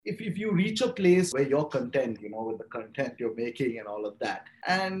if you reach a place where you're content, with the content you're making and all of that,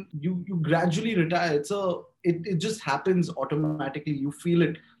 and you gradually retire, it just happens automatically. You feel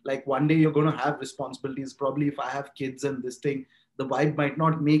it like one day you're going to have responsibilities. Probably if I have kids and this thing, the vibe might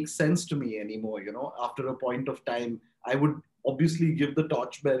not make sense to me anymore. After a point of time, I would obviously give the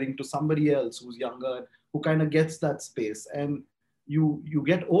torch bearing to somebody else who's younger, who kind of gets that space. And you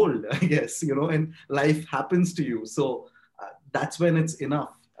get old, I guess, and life happens to you. So that's when it's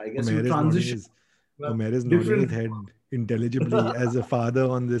enough. I guess you Umair is nodding transition his to a Umair is nodding his different. head intelligibly. As a father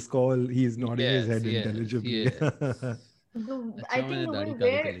on this call, he's nodding his Yes, head yes, intelligibly. yes. I अच्छा think मैंने दाढ़ी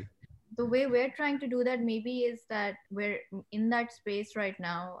काली कर ली. the way we're trying to do that maybe is that we're in that space right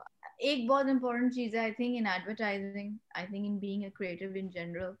now. एक बहुत important चीज है, I think, in advertising, I think in being a creative in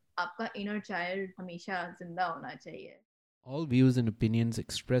general, आपका inner child हमेशा जिंदा होना चाहिए. All views and opinions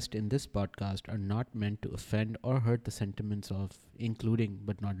expressed in this podcast are not meant to offend or hurt the sentiments of, including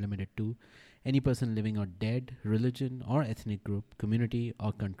but not limited to, any person living or dead, religion or ethnic group, community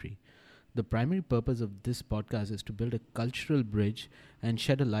or country. The primary purpose of this podcast is to build a cultural bridge and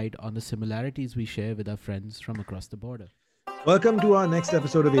shed a light on the similarities we share with our friends from across the border. Welcome to our next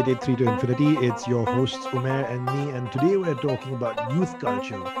episode of 883 to Infinity. It's your hosts, Umair and me, and today we're talking about youth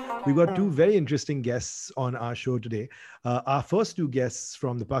culture. We've got two very interesting guests on our show today. Our first two guests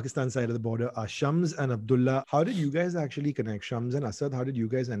from the Pakistan side of the border are Shams and Abdullah. How did you guys actually connect? Shams and Asad, how did you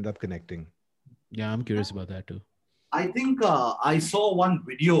guys end up connecting? Yeah, I'm curious about that too. I think I saw one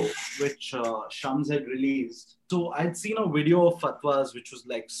video which Shams had released. So I'd seen a video of fatwas which was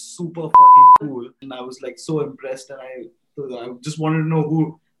like super fucking cool, and I was like so impressed, and I just wanted to know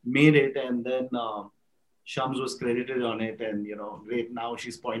who made it, and then Shams was credited on it, and right now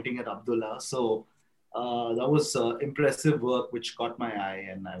she's pointing at Abdullah. So that was impressive work which caught my eye,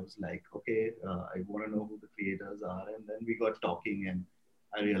 and I was like, okay, I want to know who the creators are, and then we got talking, and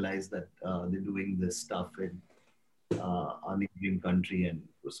I realized that they're doing this stuff in our neighboring country, and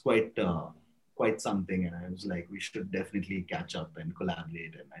it was quite something. And I was like, we should definitely catch up and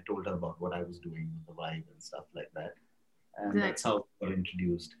collaborate. And I told her about what I was doing with the vibe and stuff like that, and that's how we got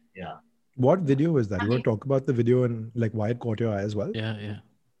introduced. Yeah. What video was that? You want to talk about the video and like why it caught your eye as well? Yeah.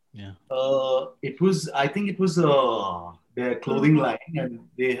 I think it was their clothing line, and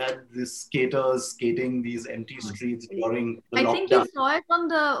they had these skaters skating these empty streets during the lockdown. I think you saw it on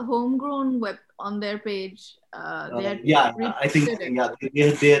the Homegrown web on their page. They had I think they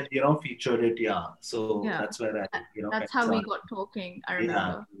had featured it. Yeah, so that's where that's how we got talking. I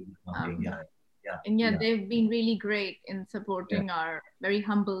remember. And they've been really great in supporting our very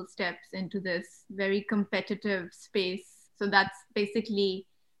humble steps into this very competitive space. So that's basically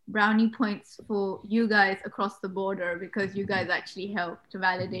brownie points for you guys across the border, because you guys actually help to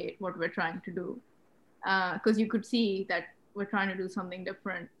validate what we're trying to do. Because you could see that we're trying to do something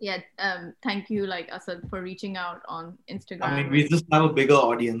different. Thank you, Asad, for reaching out on Instagram. I mean, we just have a bigger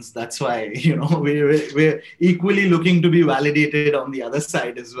audience. That's why, we're equally looking to be validated on the other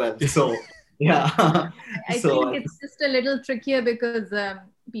side as well. So, yeah. I think it's just a little trickier because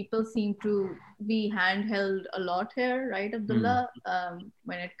people seem to be handheld a lot here, right, Abdullah,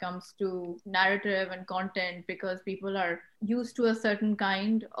 when it comes to narrative and content, because people are used to a certain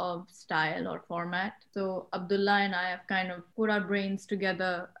kind of style or format. So Abdullah and I have kind of put our brains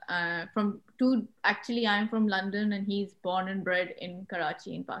together actually I'm from London and he's born and bred in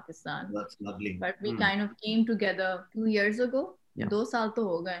Karachi in Pakistan. That's lovely. But we kind of came together 2 years ago. 2 saal to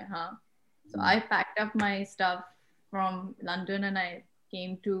ho gaye, haan. So I packed up my stuff from London and I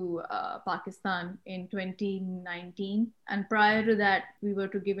came to Pakistan in 2019. And prior to that, we were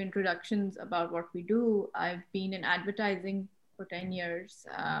to give introductions about what we do. I've been in advertising for 10 years.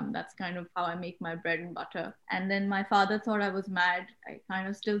 That's kind of how I make my bread and butter. And then my father thought I was mad. I kind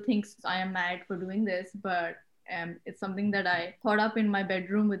of still think I am mad for doing this, but it's something that I thought up in my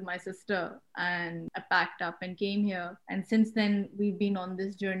bedroom with my sister, and I packed up and came here. And since then, we've been on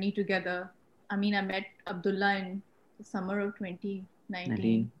this journey together. I mean, I met Abdullah in the summer of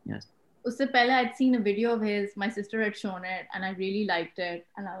 2019. Yes. Usse pehle, I'd seen a video of his. My sister had shown it, and I really liked it.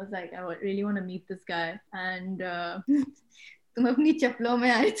 And I was like, I really want to meet this guy. And तुम अपनी चप्पलों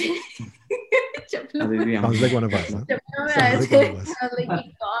में आए थे. Sounds like one of us. चप्पलों में आए थे. I was like,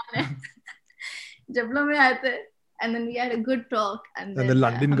 ये कौन है? चप्पलों में आए थे. And then we had a good talk. And the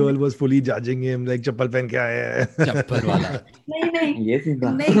London girl was fully judging him, like, chappal pehen ke aaye hai. Chappal wala. नहीं,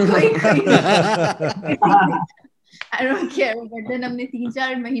 I don't care. But then हमने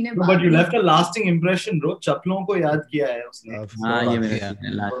 3-4 महीने बाद. But you left a lasting impression, bro. चप्पलों को याद किया है उसने. हाँ, ये मेरा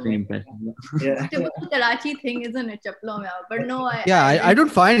lasting impression. Yeah. Typical Karachi thing, isn't it? चप्पलों में आओ. But no, I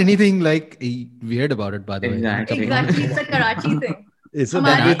don't find anything like weird about it, by the way. Exactly, it's a Karachi thing. It's a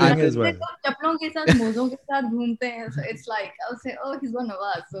हमारे Bombay thing घर as में well. तो चप्पलों के साथ मोज़ों के साथ घूमते हैं. So it's like I'll say, oh, he's one of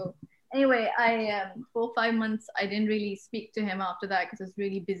us. So anyway, I 4-5 months I didn't really speak to him after that because I was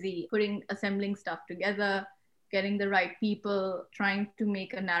really busy assembling stuff together, getting the right people, trying to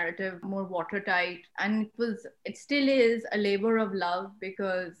make a narrative more watertight. And it still is a labor of love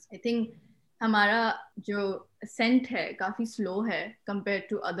because I think हमारा जो scent है काफी slow है compared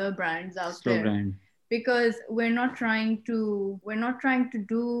to other brands out Slow there. brand. Because we're not trying to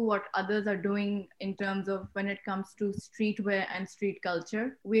do what others are doing in terms of when it comes to streetwear and street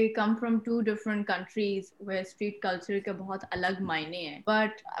culture. We come from two different countries where street culture ka bahut alag maine hai.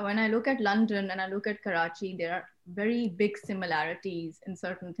 But when I look at London and I look at Karachi, there are very big similarities in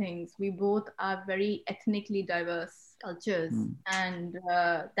certain things. We both are very ethnically diverse cultures, and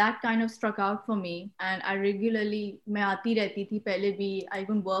that kind of struck out for me. And I regularly, मैं आती रहती थी पहले भी. I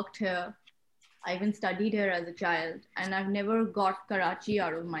even worked here. I even studied here as a child, and I've never got Karachi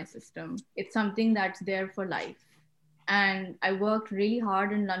out of my system. It's something that's there for life. And I worked really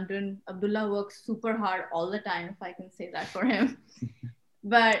hard in London. Abdullah works super hard all the time, if I can say that for him.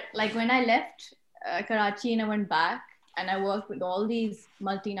 But like when I left Karachi and I went back, and I worked with all these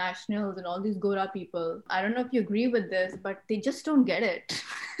multinationals and all these Gora people. I don't know if you agree with this, but they just don't get it.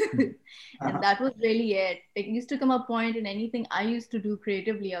 And that was really it. It used to come a point in anything I used to do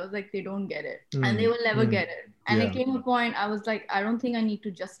creatively, I was like, they don't get it. And they will never get it. And it came a point, I was like, I don't think I need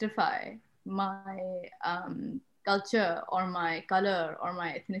to justify my culture or my color or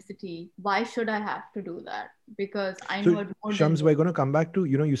my ethnicity. Why should I have to do that? Because I know it more. Shams, we're going to come back to,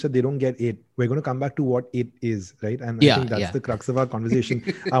 you said they don't get it. We're going to come back to what it is, right? And I think that's the crux of our conversation.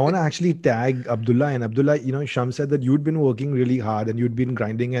 I want to actually tag Abdullah. And Abdullah, Shams said that you'd been working really hard and you'd been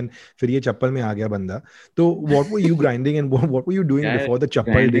grinding, and फिर ये चप्पल में आ गया बंदा. So what were you grinding and what were you doing before the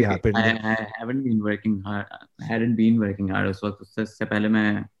chappal day happened? I haven't been working hard. I hadn't been working hard. उससे पहले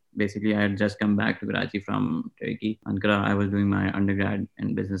मैं basically I had just come back to Karachi from Turkey. Ankara, I was doing my undergrad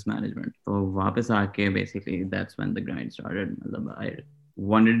in business management. So वापस आके basically that's when the grind started.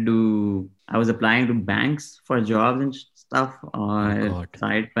 I was applying to banks for jobs and stuff.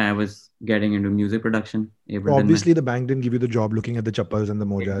 Side by I was getting into music production. Obviously the bank didn't give you the job looking at the chappals and the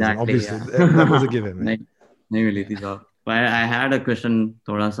mojas. Exactly, obviously that was a given. Right? नहीं मिली थी job. But I had a question,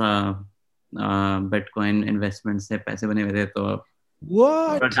 थोड़ा सा Bitcoin investment से पैसे बने हुए थे, तो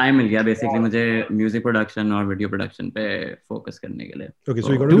What? टाइम मिल गया basically मुझे म्यूजिक प्रोडक्शन और वीडियो प्रोडक्शन पे फोकस करने के लिए. Okay, so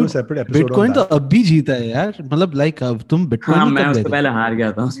we're going to do a separate episode Bitcoin on that. तो अब भी जीता है यार, मतलब like अब तुम Bitcoin हाँ, ही मैं कब उससे गए थे? पहले हार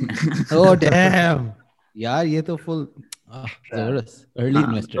गया था उसमें. Oh damn, यार ये तो full जबरदस्त early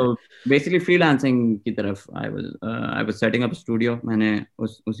investor. So basically freelancing की तरफ I was setting up a studio. मैंने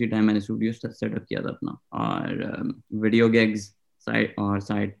उसी टाइम मैंने स्टूडियो सेटअप किया था अपना, और वीडियो gigs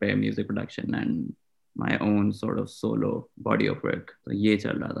side पे music production and my own sort of solo body of work. So ये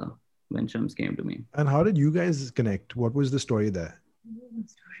चल रहा था when Shams came to me. And how did you guys connect? What was the story there?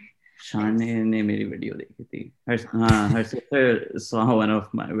 Shane ने मेरी video देखी थी. Her sister saw one of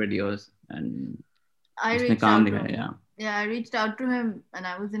my videos and उसने काम दिखाया. Yeah, I reached out to him and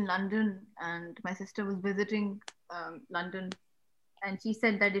I was in London and my sister was visiting London, and she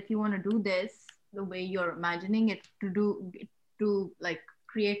said that if you want to do this the way you're imagining it to like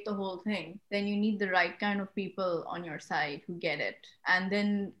create the whole thing, then you need the right kind of people on your side who get it. And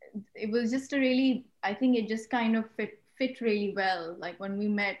then it was just I think it just kind of fit really well. Like when we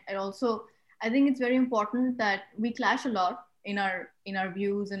met, and also I think it's very important that we clash a lot in our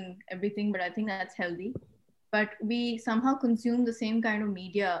views and everything, but I think that's healthy. But we somehow consume the same kind of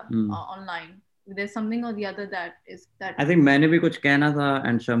media online. There's something or the other that I think मैंने भी कुछ कहना था,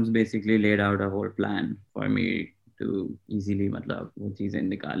 and Shams basically laid out a whole plan for me to easily मतलब वो चीजें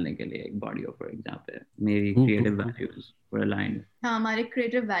निकालने के लिए एक body of work जहाँ पे मेरी creative values were aligned. हाँ, हमारे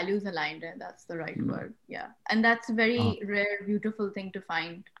creative values aligned हैं. That's the right word. Yeah, and that's a very rare, beautiful thing to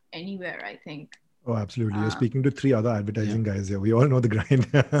find anywhere, I think. Oh, absolutely. You're speaking to 3 other advertising guys here. We all know the grind.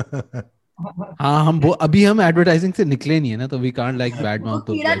 हाँ, अभी हम advertising से निकले नहीं है ना, तो we can't like bad mouth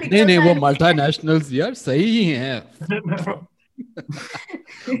to नहीं वो multinationals यार सही ही हैं.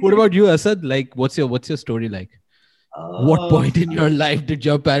 What about you, Asad? Like what's your story like? What point in your life did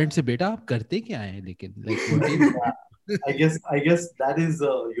your parents say, बेटा आप करते क्या हैं, लेकिन like I guess that is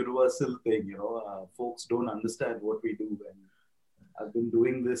a universal thing, folks don't understand what we do, and I've been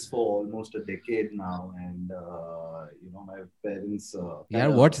doing this for almost a decade now, and my parents yeah,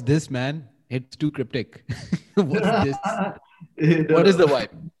 what's this, man? It's too cryptic. What's this? What is the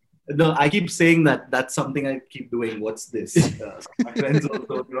vibe? No, I keep saying that's something I keep doing. What's this? My friends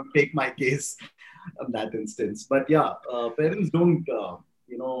also take my case on that instance. But yeah, parents don't,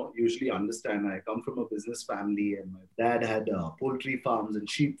 usually understand. I come from a business family, and my dad had poultry farms and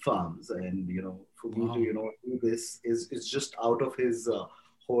sheep farms, and for me to do this is just out of his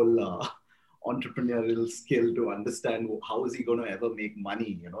whole entrepreneurial skill to understand how is he going to ever make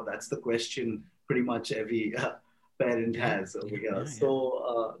money. That's the question pretty much every parent has over here.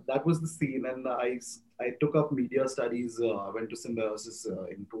 So that was the scene, and I took up media studies. I went to Symbiosis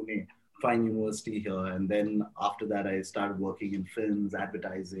in Pune, fine university here, and then after that I started working in films,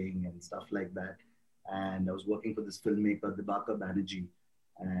 advertising, and stuff like that. And I was working for this filmmaker Dibakar Banerjee,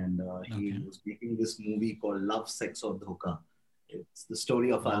 and he was making this movie called Love, Sex or Dhoka. It's the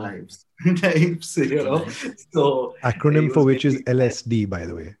story of our lives, types, So acronym for which is LSD, by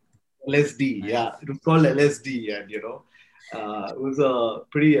the way. LSD, yeah, it was called LSD, and it was a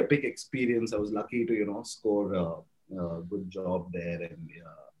pretty epic experience. I was lucky to score a good job there, and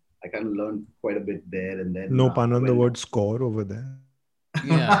I kind of learned quite a bit there. And then no pun on the word score over there.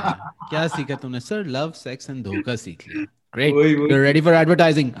 Yeah. क्या सीखा तूने sir? Love, sex and धोखा सीख लिया. Great. You're ready for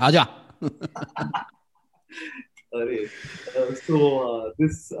advertising. आजा. So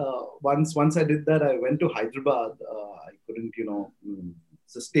this once I did that, I went to Hyderabad. I couldn't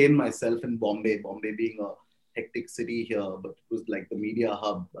sustain myself in Bombay. Bombay being a hectic city here, but it was like the media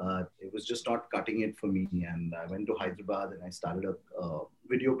hub. It was just not cutting it for me, and I went to Hyderabad and I started a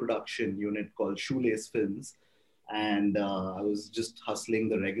video production unit called Shoelace Films. And I was just hustling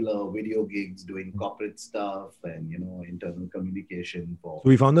the regular video gigs, doing corporate stuff and internal communication. So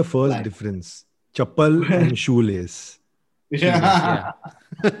we found the first difference: chappal and shoelace. Yeah.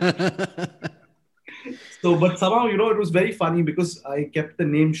 So, but somehow, it was very funny because I kept the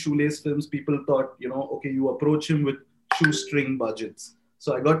name Shoelace Films. People thought, okay, you approach him with shoestring budgets.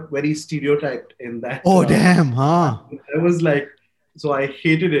 So I got very stereotyped in that. Oh, damn, huh? I was like, so I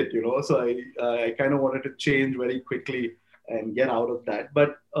hated it, So I kind of wanted to change very quickly and get out of that.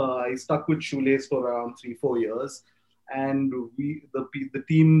 But I stuck with Shoelace for around 3-4 years. And the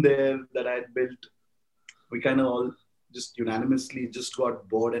team there that I had built, we kind of all just unanimously just got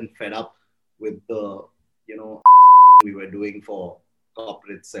bored and fed up with the we were doing for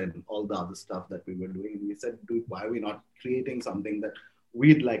corporates and all the other stuff that we were doing. And we said, dude, why are we not creating something that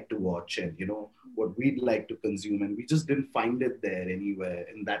we'd like to watch and what we'd like to consume? And we just didn't find it there anywhere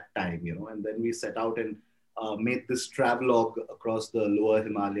in that time. And then we set out and made this travelogue across the lower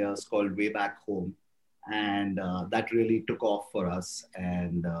Himalayas called Way Back Home. And that really took off for us,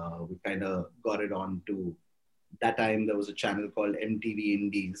 and we kind of got it on to that time. There was a channel called MTV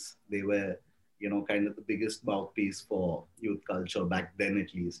Indies. They were kind of the biggest mouthpiece for youth culture back then,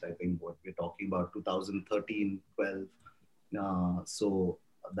 at least. I think what we're talking about 2013, 12. So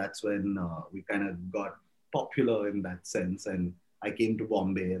that's when we kind of got popular in that sense. And I came to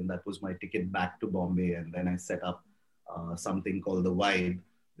Bombay, and that was my ticket back to Bombay. And then I set up something called The Vibe,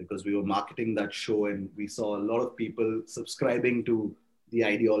 because we were marketing that show and we saw a lot of people subscribing to the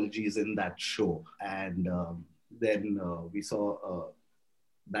ideologies in that show. And then we saw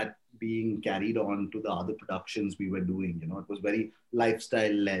that being carried on to the other productions we were doing. It was very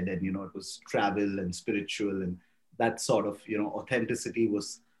lifestyle led, and it was travel and spiritual, and that sort of authenticity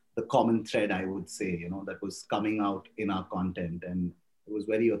was the common thread, I would say, that was coming out in our content, and it was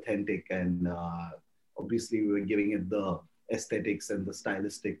very authentic. And obviously we were giving it the aesthetics and the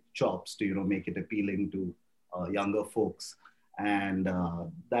stylistic chops to make it appealing to younger folks. And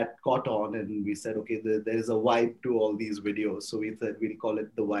that caught on, and we said, okay, there is a vibe to all these videos. So we said we'll call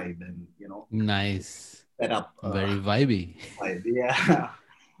it The Vibe, and nice. Set up very vibey. Vibe, yeah.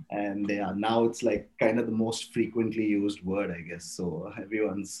 And now it's like kind of the most frequently used word, I guess. So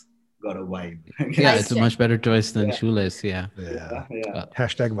everyone's got a vibe. Yeah, it's a much better choice than shoelace. Yeah.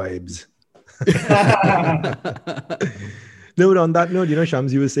 Hashtag vibes. No, but on that note,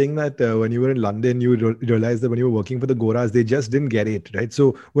 Shams, you were saying that when you were in London, you realized that when you were working for the Goras, they just didn't get it, right?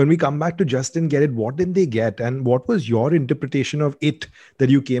 So when we come back to just didn't get it, what did they get? And what was your interpretation of it, that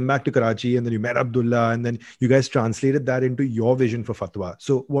you came back to Karachi and then you met Abdullah and then you guys translated that into your vision for Fatwa?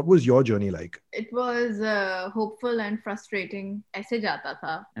 So what was your journey like? It was hopeful and frustrating. Aise jata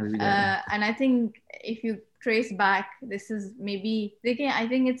tha. And I think if you trace back, this is maybe, I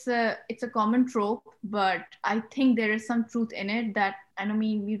think it's a common trope, but I think there is some truth in it that, I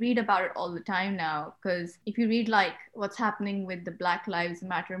mean, we read about it all the time now, because if you read like what's happening with the Black Lives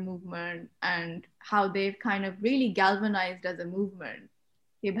Matter movement and how they've kind of really galvanized as a movement,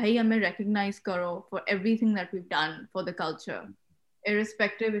 कि भाई हमें recognize करो for everything that we've done for the culture,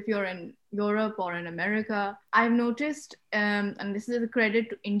 irrespective if you're in Europe or in America. I've noticed, and this is a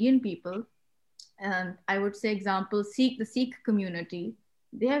credit to Indian people, and I would say example, the Sikh community,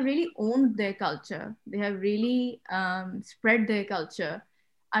 they have really owned their culture. They have really spread their culture.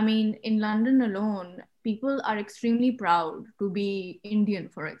 I mean, in London alone, people are extremely proud to be Indian,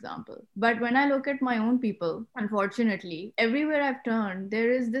 for example. But when I look at my own people, unfortunately, everywhere I've turned,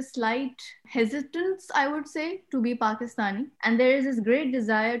 there is this slight hesitance, I would say, to be Pakistani. And there is this great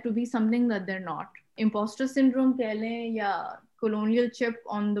desire to be something that they're not. Imposter syndrome, keh lein, ya colonial chip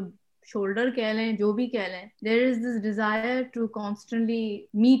on the shoulder, keh lein, jo bhi keh lein, there is this desire to constantly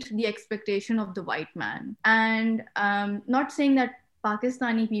meet the expectation of the white man. And not saying that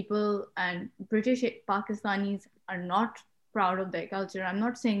Pakistani people and British Pakistanis are not proud of their culture. I'm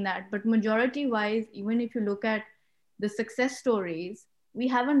not saying that, but majority wise, even if you look at the success stories, we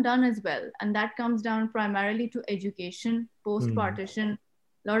haven't done as well. And that comes down primarily to education, post-partition.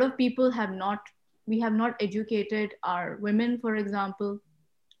 A lot of people we have not educated our women, for example.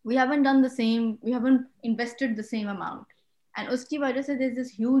 We haven't done the same, we haven't invested the same amount. And uski wajah se there's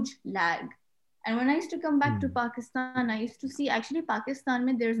this huge lag. And when I used to come back to Pakistan, I used to see actually Pakistan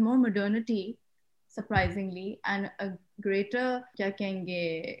mein there's more modernity, surprisingly, and a greater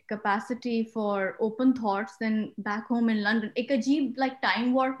capacity for open thoughts than back home in London. Ek ajeeb like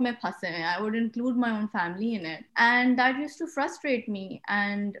time warp mein phase hain. I would include my own family in it. And that used to frustrate me.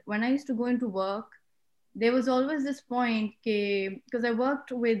 And when I used to go into work, there was always this point because I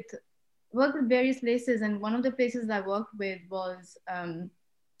worked with various places, and one of the places I worked with was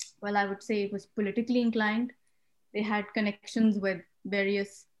well, I would say it was politically inclined. They had connections with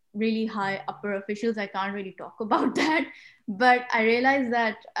various really high upper officials. I can't really talk about that. But I realized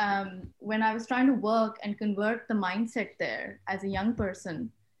that when I was trying to work and convert the mindset there as a young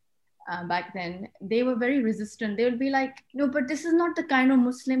person back then, they were very resistant. They would be like, no, but this is not the kind of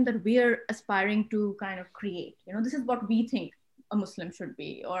Muslim that we are aspiring to kind of create. You know, this is what we think a Muslim should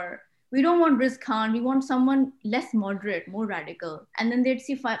be. Or we don't want Riz Khan. We want someone less moderate, more radical. And then they'd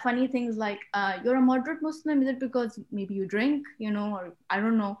see funny things like, you're a moderate Muslim. Is it because maybe you drink, you know, or I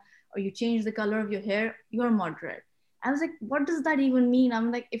don't know, or you change the color of your hair? You're moderate. I was like, what does that even mean?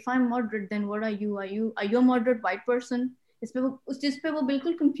 I'm like, if I'm moderate, then what are you? Are you a moderate white person? Is pe wo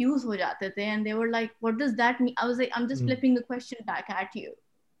bilkul confused ho jate the, and they were like, what does that mean? I was like, I'm just flipping the question back at you.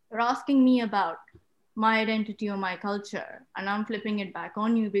 You're asking me about my identity or my culture, and I'm flipping it back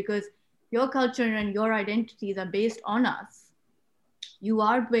on you because your culture and your identities are based on us. You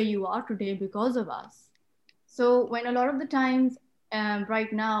are where you are today because of us. So when a lot of the times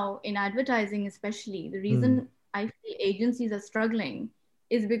right now in advertising, especially, the reason I feel agencies are struggling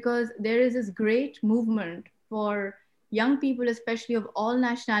is because there is this great movement for young people, especially of all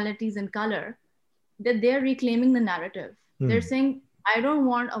nationalities and color, that they're reclaiming the narrative. They're saying, I don't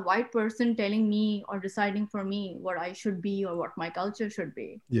want a white person telling me or deciding for me what I should be or what my culture should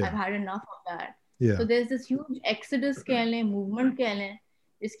be. Yeah. I've had enough of that. Yeah. So there's this huge exodus movement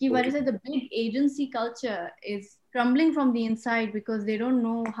iski wajah se the big agency culture is crumbling from the inside because they don't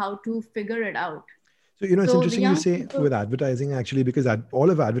know how to figure it out. So, you know, it's interesting you say with advertising, actually, because all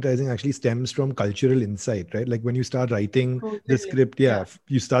of advertising actually stems from cultural insight, right? Like when you start writing the script,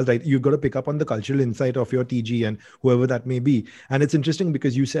 you start writing, you've got to pick up on the cultural insight of your TG and whoever that may be. And it's interesting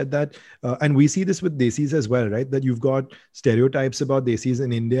because you said that, and we see this with Desis as well, right? That you've got stereotypes about Desis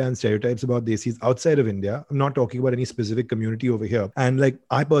in India and stereotypes about Desis outside of India. I'm not talking about any specific community over here. And like,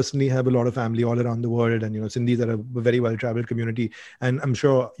 I personally have a lot of family all around the world, and, you know, Sindhis are a very well-traveled community. And I'm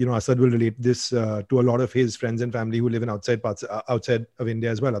sure, you know, Asad will relate this to a lot of his friends and family who live in outside of India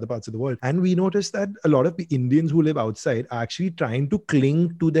as well, other parts of the world. And we noticed that a lot of the Indians who live outside are actually trying to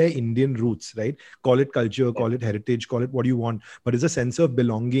cling to their Indian roots, right? Call it culture, call it heritage, call it what you want. But it's a sense of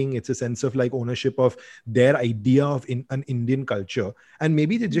belonging. It's a sense of like ownership of their idea of an Indian culture. And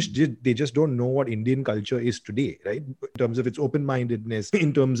maybe they just don't know what Indian culture is today, right? In terms of its open-mindedness,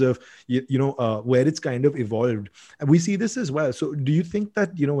 in terms of, where it's kind of evolved. And we see this as well. So do you think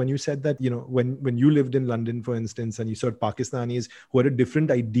that, you know, when you said that, you know, when you lived in London, for instance, and you saw Pakistanis who had a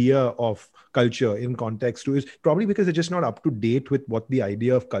different idea of culture in context to it, probably because they're just not up to date with what the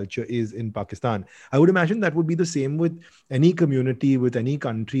idea of culture is in Pakistan. I would imagine that would be the same with any community, with any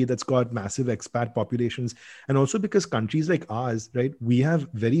country that's got massive expat populations. And also because countries like ours, right, we have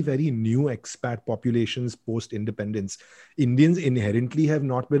very, very new expat populations post-independence. Indians inherently have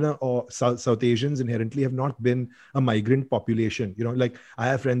not been, or South Asians inherently have not been a migrant population. You know, like I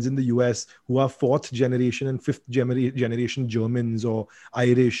have friends in the US who are fourth generation and fifth generation Germans or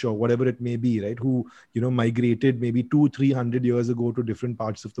Irish or whatever it may be, right? Who, you know, migrated maybe 200-300 years ago to different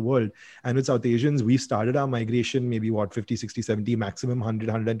parts of the world. And with South Asians, we started our migration maybe 50, 60, 70, maximum 100,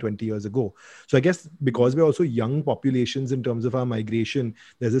 120 years ago. So I guess because we're also young populations in terms of our migration,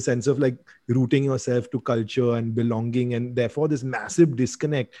 there's a sense of like rooting yourself to culture and belonging. And therefore this massive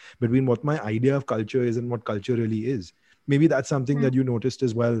disconnect between what my idea of culture is and what culture really is. maybe that's something that you noticed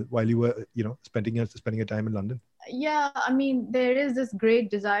as well while you were, spending your time in London. Yeah, I mean, there is this great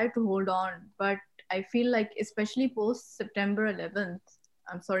desire to hold on, but I feel like, especially post September 11th,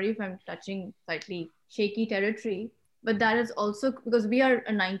 I'm sorry if I'm touching slightly shaky territory, but that is also because we are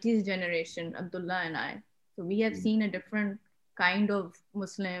a 90s generation, Abdullah and I. So we have seen a different kind of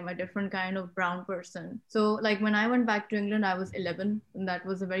Muslim, a different kind of brown person. So like when I went back to England, I was 11, and that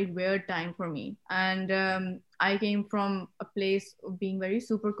was a very weird time for me. And I came from a place of being very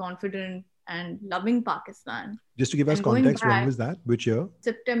super confident and loving Pakistan. Just to give us context, when was that? Which year?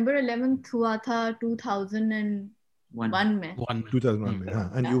 September 11th हुआ था 2001 में. 2001 mein.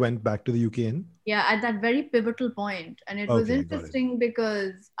 And you went back to the UK in? Yeah, at that very pivotal point. And it was interesting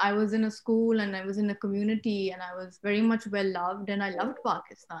because I was in a school and I was in a community and I was very much well loved and I loved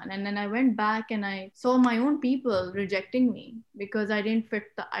Pakistan. And then I went back and I saw my own people rejecting me because I didn't fit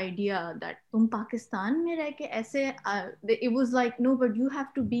the idea that tum Pakistan mein reh ke aise, it was like, no, but you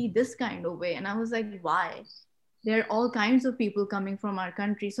have to be this kind of way. And I was like, why? There are all kinds of people coming from our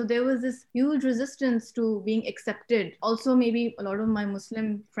country. So there was this huge resistance to being accepted. Also, maybe a lot of my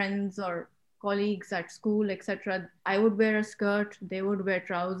Muslim friends or colleagues at school, etc., I would wear a skirt, they would wear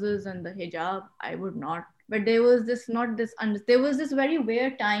trousers and the hijab, I would not. But there was this very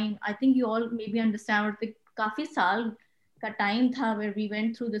weird time. I think you all maybe understand, kafi saal ka time tha where we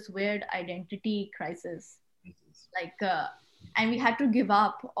went through this weird identity crisis. And we had to give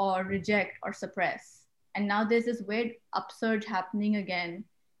up or reject or suppress. And now there's this weird upsurge happening again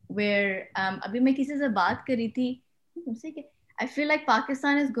where अभी मैं किसी से बात कर रही थी, I feel like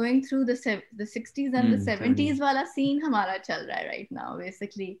Pakistan is going through the 60s and the 70s wala scene हमारा चल रहा है right now,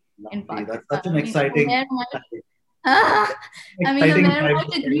 basically, in Pakistan. That's such an exciting... I mean, Umair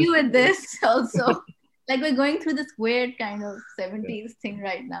might agree with this also. Like we're going through this weird kind of 70s thing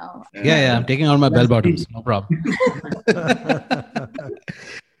right now. Yeah, I'm taking out my bell bottoms. No problem.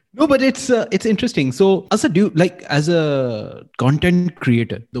 No, but it's interesting. So, Asad, as a content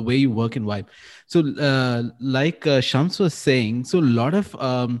creator, the way you work in Vibe. So, like Shams was saying, so a lot of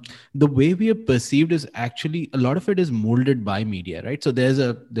the way we are perceived is actually a lot of it is molded by media, right? So there's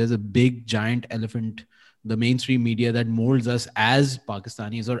a big giant elephant, the mainstream media, that molds us as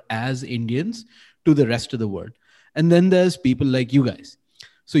Pakistanis or as Indians to the rest of the world, and then there's people like you guys.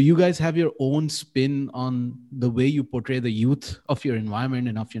 So you guys have your own spin on the way you portray the youth of your environment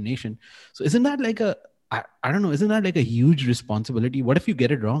and of your nation. So isn't that like isn't that like a huge responsibility? What if you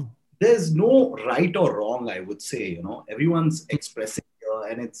get it wrong? There's no right or wrong, I would say, everyone's expressing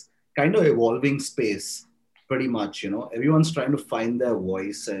here and it's kind of evolving space pretty much, everyone's trying to find their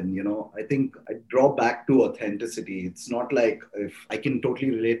voice. And, I think I draw back to authenticity. It's not like if I can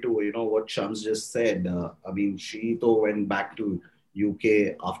totally relate to, what Shams just said. I mean, she though went back to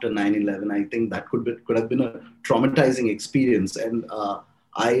UK after 9/11. I think that could have been a traumatizing experience. And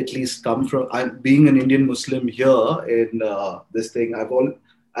I at least come from, I'm being an Indian Muslim here in this thing.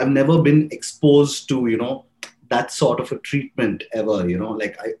 I've never been exposed to, that sort of a treatment ever,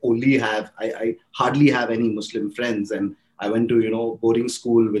 like I hardly have any Muslim friends. And I went to, boarding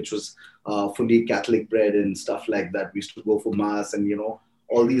school, which was fully Catholic bred and stuff like that. We used to go for mass and,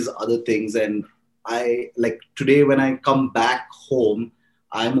 all these other things. And I like today when I come back home,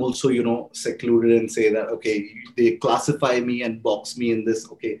 I'm also, secluded and say that, okay, they classify me and box me in this.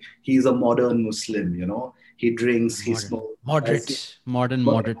 Okay, he's a modern Muslim, he drinks, he smokes. Moderate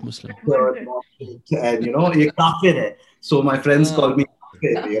Muslim. And, ye kafir hai. So my friends call me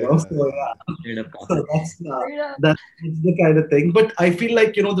kafir, So, yeah. So that's the kind of thing. But I feel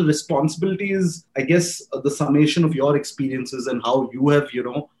like, the responsibility is, I guess, the summation of your experiences and how you have,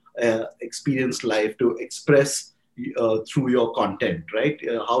 experienced life to express through your content, right?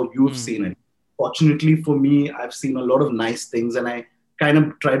 How you've seen it. Fortunately for me, I've seen a lot of nice things and I kind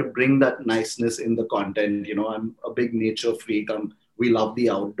of try to bring that niceness in the content. I'm a big nature freak. We love the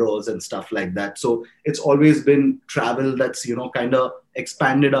outdoors and stuff like that. So it's always been travel that's, kind of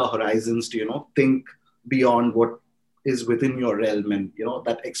expanded our horizons to, think beyond what is within your realm. And,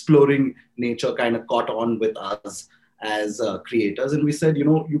 that exploring nature kind of caught on with us as creators. And we said,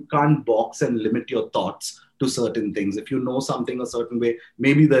 you can't box and limit your thoughts to certain things. If you know something a certain way,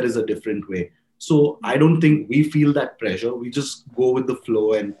 maybe there is a different way. So I don't think we feel that pressure. We just go with the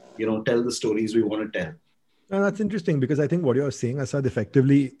flow and, tell the stories we want to tell. And that's interesting because I think what you're saying, Asad,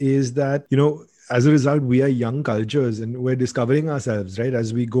 effectively is that, as a result, we are young cultures and we're discovering ourselves, right?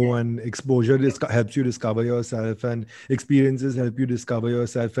 As we go and exposure helps you discover yourself and experiences help you discover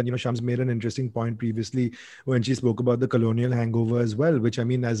yourself. And, Shams made an interesting point previously when she spoke about the colonial hangover as well, which I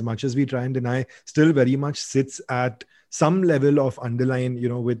mean, as much as we try and deny, still very much sits at some level of underlying,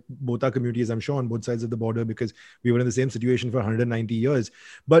 with both our communities, I'm sure on both sides of the border, because we were in the same situation for 190 years.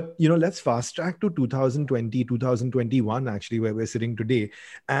 But, let's fast track to 2020, 2021, actually, where we're sitting today.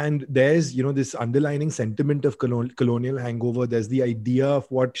 And there's, this underlying sentiment of colonial hangover. There's the idea of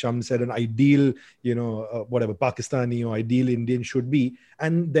what Shams said, an ideal, whatever, Pakistani or ideal Indian should be.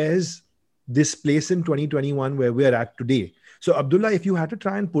 And there's this place in 2021 where we're at today. So Abdullah, if you had to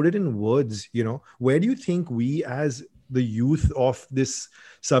try and put it in words, where do you think we as the youth of this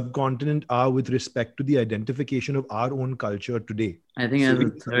subcontinent are with respect to the identification of our own culture today? I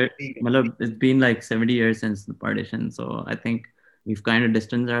think it's been like 70 years since the partition. So I think we've kind of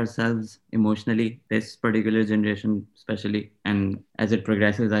distanced ourselves emotionally, this particular generation especially. And as it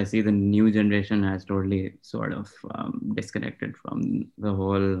progresses, I see the new generation has totally sort of disconnected from the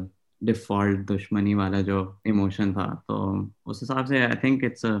whole default dushmani wala jo emotion tha. So us hisab se, I think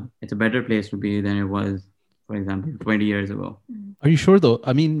it's a better place to be than it was, for example, 20 years ago. Are you sure though?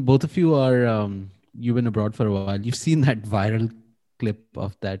 I mean, both of you are, you've been abroad for a while. You've seen that viral clip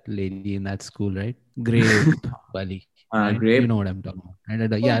of that lady in that school, right? Grape Wali. Right? Grape. You know what I'm talking about.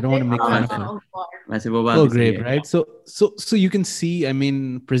 Right? Yeah, I don't want to make fun of her. Oh, Grape, right? So you can see, I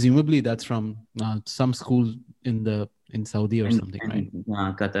mean, presumably that's from some school in Saudi or something, right?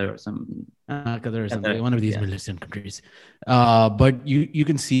 Qatar or something. One of these Middle Eastern countries. But you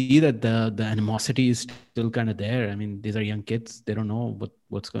can see that the animosity is still kind of there. I mean, these are young kids. They don't know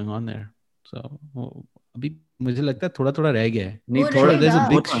what's going on there. So अभी मुझे लगता है थोड़ा रह गया है. नहीं थोड़ा there's a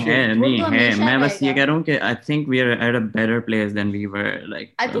big shift. नहीं है. मैं बस ये कह रहा हूँ कि I think we are at a better place than we were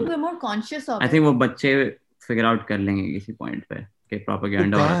like. I think we're more conscious of it. I think वो बच्चे figure out कर लेंगे किसी point पे कि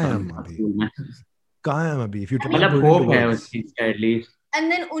propaganda कहाँ है अभी? If you try to hope है उस चीज़ का at least.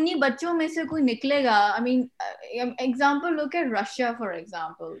 And then उन्हीं बच्चों में से कोई निकलेगा. I mean, example, look at Russia for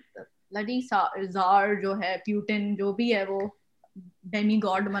example. Bloody Tsar जो है, Putin जो भी है वो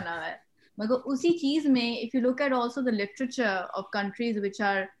demigod बना है. मगर उसी चीज में, if you look at also the literature of countries which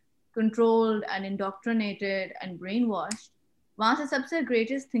are controlled and indoctrinated and brainwashed, वहाँ से सबसे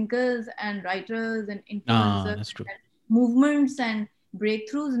greatest thinkers and writers and influencers and movements and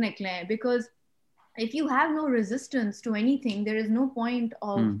breakthroughs निकले हैं. Because if you have no resistance to anything, there is no point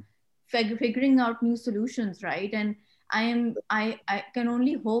of figuring out new solutions, right? And I can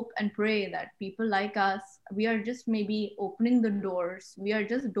only hope and pray that people like us, we are just maybe opening the doors. We are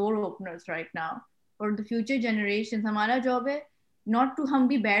just door openers right now for the future generations. हमारा job है not to हम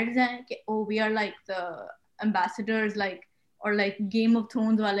भी बैठ जाएं कि oh we are like the ambassadors like or like Game of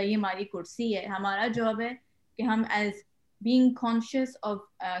Thrones वाला ये हमारी कुर्सी है. हमारा job है कि हम as being conscious of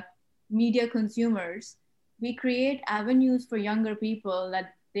media consumers, we create avenues for younger people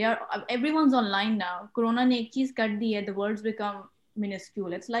that everyone's online now. Corona ne ek cheez kar di hai, the words become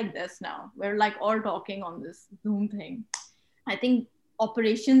minuscule. It's like this now. We're like all talking on this Zoom thing. I think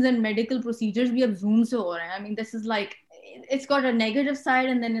operations and medical procedures bhi ab Zoom se ho rahe hain. I mean, this is like, it's got a negative side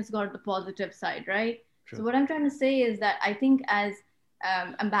and then it's got the positive side, right? Sure. So what I'm trying to say is that I think as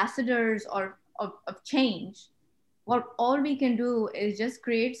ambassadors of change, what all we can do is just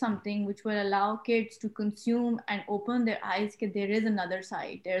create something which will allow kids to consume and open their eyes that there is another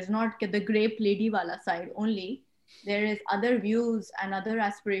side. There's not the grape lady wala side only. There is other views and other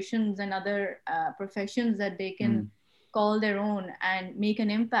aspirations and other professions that they can call their own and make an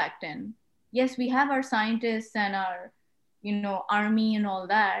impact in. Yes, we have our scientists and our, army and all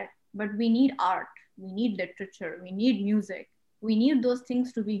that, but we need art, we need literature, we need music. We need those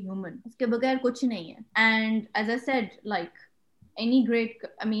things to be human. उसके बगैर कुछ नहीं है. And as I said, like any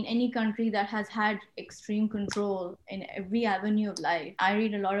country that has had extreme control in every avenue of life. I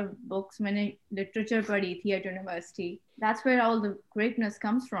read a lot of books. मैंने literature पढ़ी थी at university. That's where all the greatness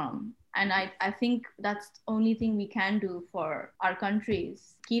comes from. And I think that's the only thing we can do for our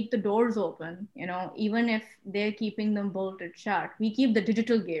countries. Keep the doors open, even if they're keeping them bolted shut. We keep the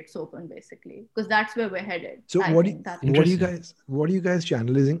digital gates open, basically, because that's where we're headed. So what are you guys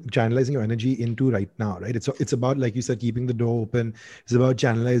channelizing your energy into right now, right? It's about, like you said, keeping the door open. It's about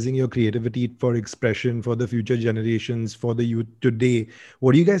channelizing your creativity for expression, for the future generations, for the youth today.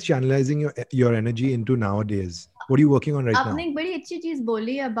 What are you guys channelizing your energy into nowadays? What are you working on right now? आपने एक बड़ी अच्छी चीज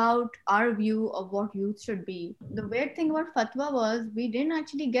बोली about our view of what youth should be. The weird thing about Fatwa was we didn't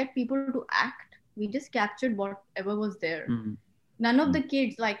actually get people to act. We just captured whatever was there. None of the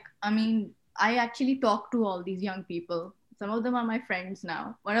kids, I actually talked to all these young people. Some of them are my friends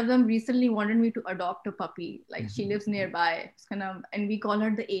now. One of them recently wanted me to adopt a puppy. She lives nearby. And we call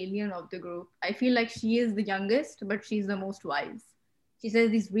her the alien of the group. I feel like she is the youngest, but she's the most wise. She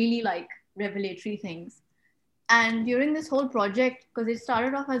says these really revelatory things. And during this whole project, because it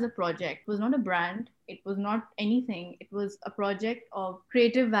started off as a project, it was not a brand, it was not anything. It was a project of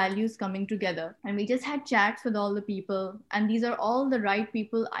creative values coming together. And we just had chats with all the people. And these are all the right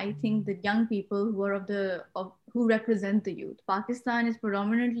people, I think, the young people who are who represent the youth. Pakistan is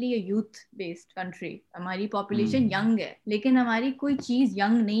predominantly a youth-based country. हमारी population young है, लेकिन हमारी कोई चीज़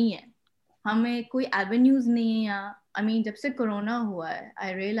young नहीं है. हमें कोई avenues नहीं है यहाँ. I mean, जब से corona हुआ है,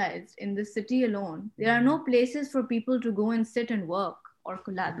 I realized in this city alone, there are no places for people to go and sit and work or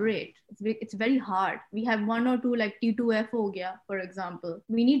collaborate. It's very hard. We have one or two, like T2F ho gaya, for example.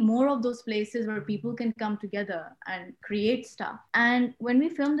 We need more of those places where people can come together and create stuff. And when we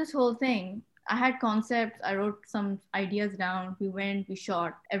filmed this whole thing, I had concepts, I wrote some ideas down, we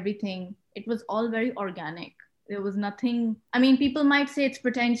shot everything. It was all very organic. There was nothing, I mean, people might say it's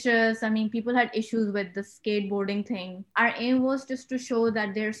pretentious. I mean, people had issues with the skateboarding thing. Our aim was just to show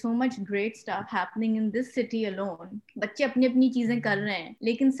that there's so much great stuff happening in this city alone. बच्चे अपनी अपनी चीजें कर रहे हैं,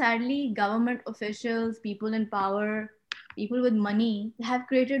 लेकिन sadly, government officials, people in power, people with money have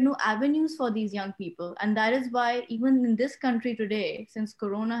created no avenues for these young people. And that is why even in this country today, since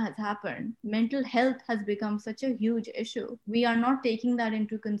Corona has happened, mental health has become such a huge issue. We are not taking that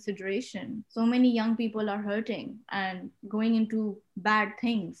into consideration. So many young people are hurting and going into bad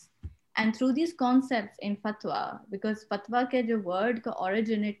things. And through these concepts in fatwa, because fatwa ke jo word ka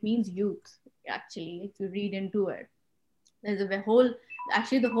origin, it means youth, actually, if you read into it. There's the whole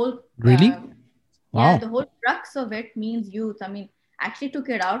Really? Yeah, Wow. the whole crux of it means youth. I mean, I actually took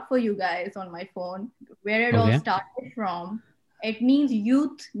it out for you guys on my phone, where it all Okay. started from. It means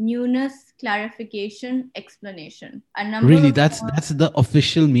youth, newness, clarification, explanation. A number Really, of that's the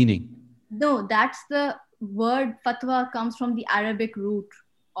official meaning. No, that's the word. Fatwa comes from the Arabic root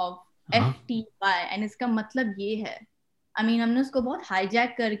of FTY, and इसका मतलब ये है. I mean, हमने उसको बहुत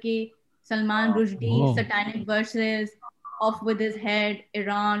hijack करके Salman Rushdie, satanic verses, off with his head,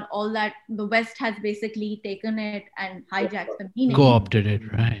 Iran, all that. The West has basically taken it and hijacked the meaning. Co-opted it,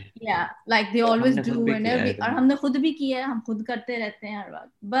 right? Yeah, like they always हमने खुद do. भी And किया है और हमने खुद भी किया है, हम खुद करते रहते हैं हर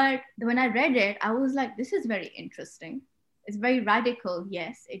वक्त. But when I read it, I was like, this is very interesting. It's very radical.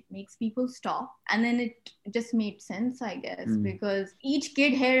 Yes, it makes people stop. And then it just made sense, I guess, because each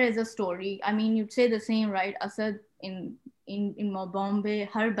kid here is a story. I mean, you'd say the same, right? Asad in Bombay,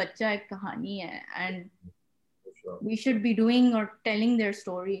 har bachcha ek kahani hai, and we should be doing or telling their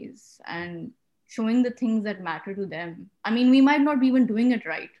stories and showing the things that matter to them. I mean, we might not be even doing it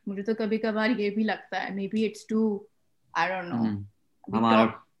right. मुझे तो कभी-कभार ये भी लगता है. Maybe it's too, I don't know.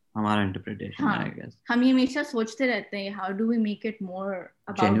 हमारा interpretation, I guess. हम ये हमेशा सोचते रहते हैं, how do we make it more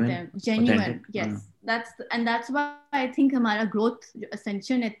about them? Genuine, authentic. Yes. That's why I think हमारा growth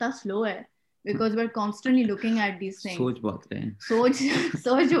ascension इतना slow है, because we're constantly looking at these things. सोच बहुत रहे हैं.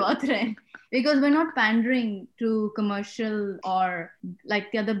 सोच बहुत रहे हैं. Because we're not pandering to commercial or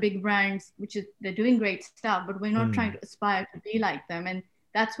like the other big brands, they're doing great stuff, but we're not trying to aspire to be like them. And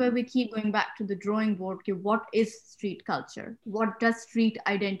that's why we keep going back to the drawing board. Okay, what is street culture? What does street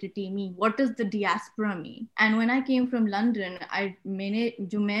identity mean? What does the diaspora mean? And when I came from London,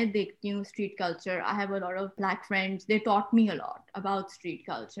 जो मैं देखती हूँ street culture, I have a lot of black friends. They taught me a lot about street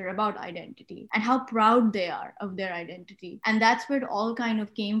culture, about identity, and how proud they are of their identity. And that's where it all kind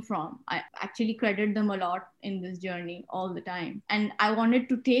of came from. I actually credit them a lot in this journey all the time. And I wanted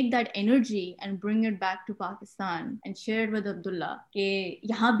to take that energy and bring it back to Pakistan and share it with Abdullah.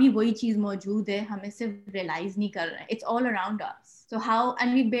 यहाँ भी वही चीज मौजूद है, हमें सिर्फ realize नहीं कर रहे हैं. It's all around us. So how,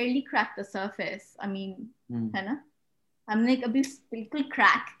 and we barely cracked the surface. I mean, है ना? हमने कभी बिल्कुल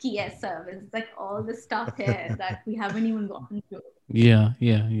crack किया है surface. It's like all the stuff here that we haven't even gotten to. Yeah.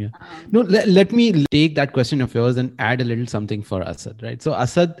 No, let me take that question of yours and add a little something for Asad, right? So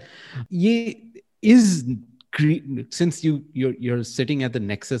Asad, since you're sitting at the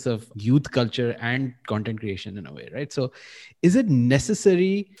nexus of youth culture and content creation in a way, right? So is it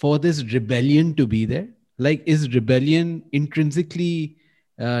necessary for this rebellion to be there? Like, is rebellion intrinsically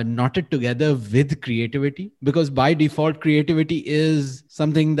knotted together with creativity? Because by default, creativity is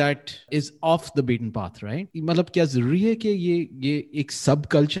something that is off the beaten path, right? मतलब क्या जरूरी है कि ये एक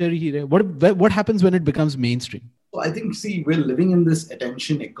subculture ही रहे? What happens when it becomes mainstream? So I think, we're living in this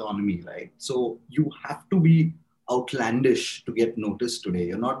attention economy, right? So you have to be outlandish to get noticed today.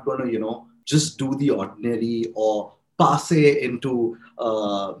 You're not going to, just do the ordinary or passe into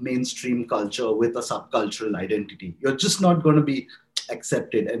mainstream culture with a subcultural identity. You're just not going to be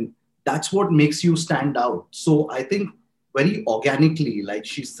accepted. And that's what makes you stand out. So I think very organically, like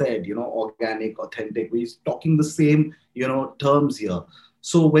she said, organic, authentic, we're talking the same, terms here.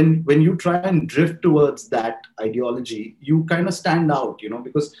 So when you try and drift towards that ideology, you kind of stand out,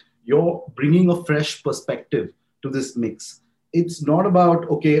 because you're bringing a fresh perspective to this mix. It's not about,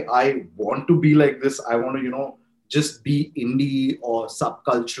 okay, I want to be like this. I want to, just be indie or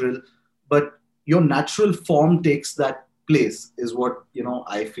subcultural, but your natural form takes that place is what,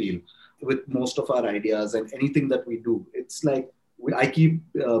 I feel with most of our ideas and anything that we do. It's like, I keep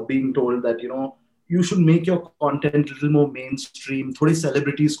being told that, you should make your content a little more mainstream. Thode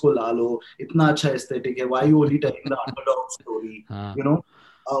celebrities ko la lo. Itna acha aesthetic hai. Why are you only telling the underdog story?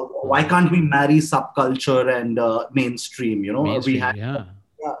 Why can't we marry subculture and mainstream? Mainstream, we had, yeah.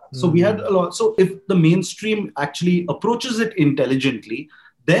 So we had a lot. So if the mainstream actually approaches it intelligently,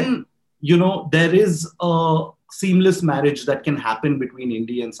 then there is a seamless marriage that can happen between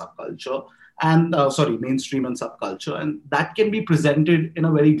indie and subculture, and mainstream and subculture, and that can be presented in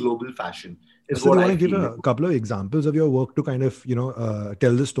a very global fashion. So do you want to give a couple of examples of your work to kind of,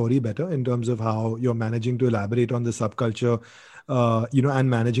 tell the story better in terms of how you're managing to elaborate on the subculture, and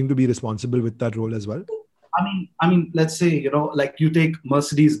managing to be responsible with that role as well? I mean, let's say, like you take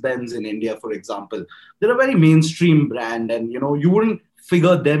Mercedes-Benz in India, for example. They're a very mainstream brand, and, you wouldn't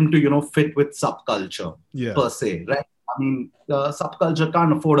figure them to, fit with subculture per se, right? I mean, the subculture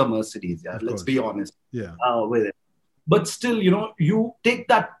can't afford a Mercedes, let's be honest with it. But still, you take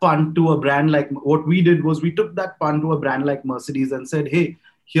that punt to a brand like what we did was we took that punt to a brand like Mercedes and said, hey,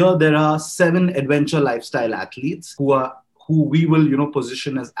 here there are 7 adventure lifestyle athletes who we will,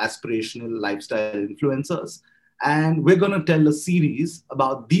 position as aspirational lifestyle influencers. And we're going to tell a series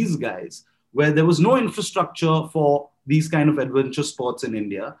about these guys where there was no infrastructure for these kind of adventure sports in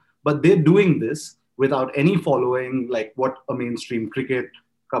India, but they're doing this without any following, like what a mainstream cricket,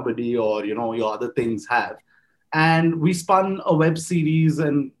 kabaddi, or, your other things have. And we spun a web series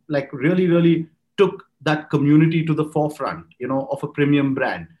and like really, really took that community to the forefront, of a premium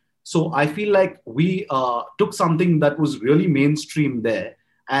brand. So I feel like we took something that was really mainstream there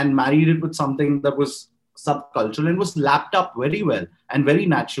and married it with something that was subcultural and was lapped up very well and very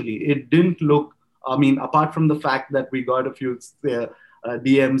naturally. It didn't look, apart from the fact that we got a few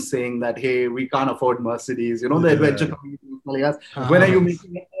DMs saying that, hey, we can't afford Mercedes, the adventure community is telling us,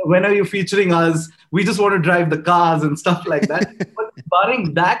 when are you featuring us? We just want to drive the cars and stuff like that. But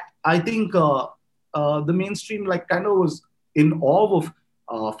barring that, I think the mainstream like kind of was in awe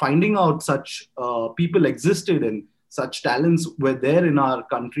of finding out such people existed and such talents were there in our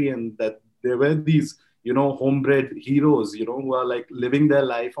country, and that there were these, homebred heroes, who are like living their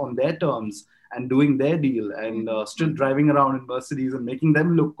life on their terms and doing their deal and still driving around in Mercedes and making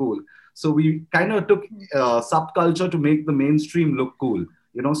them look cool. So we kind of took subculture to make the mainstream look cool,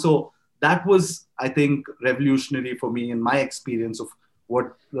 so that was, I think, revolutionary for me in my experience of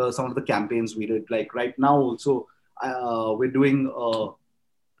what some of the campaigns we did. Like right now also, we're doing a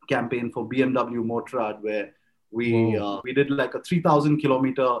campaign for BMW Motorrad where we did like a 3,000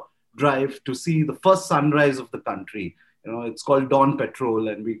 kilometer drive to see the first sunrise of the country. It's called Dawn Patrol,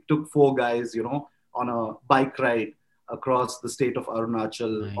 and we took 4 guys, on a bike ride across the state of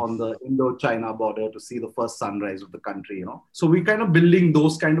Arunachal on the Indo-China border to see the first sunrise of the country, So we kind of building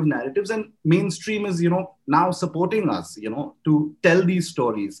those kind of narratives, and mainstream is, now supporting us, to tell these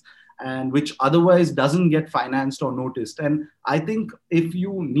stories, and which otherwise doesn't get financed or noticed. And I think if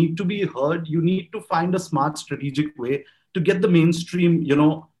you need to be heard, you need to find a smart strategic way to get the mainstream,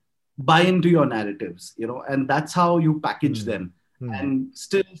 buy into your narratives, and that's how you package them and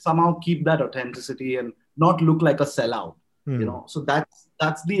still somehow keep that authenticity and not look like a sellout, So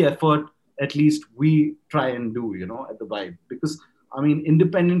that's the effort, at least we try and do, at the Vibe, because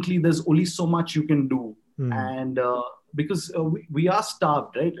independently, there's only so much you can do. And because we are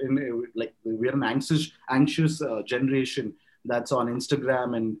starved, right? And like we're an anxious generation that's on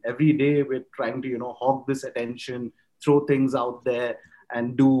Instagram, and every day we're trying to, hog this attention, throw things out there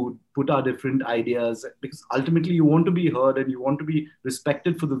and put our different ideas, because ultimately you want to be heard and you want to be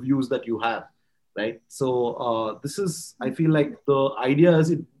respected for the views that you have, right? So this is, I feel like the idea is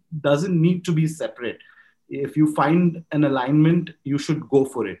it doesn't need to be separate. If you find an alignment, you should go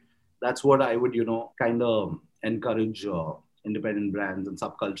for it. That's what I would, kind of encourage independent brands and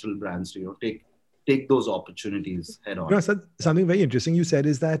subcultural brands to, take those opportunities head on. Something very interesting you said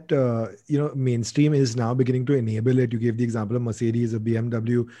is that, mainstream is now beginning to enable it. You gave the example of Mercedes or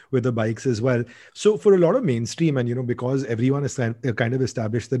BMW with the bikes as well. So for a lot of mainstream, and, because everyone is kind of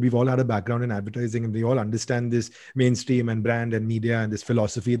established that we've all had a background in advertising and we all understand this mainstream and brand and media and this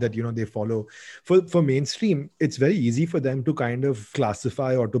philosophy that, they follow. For mainstream, it's very easy for them to kind of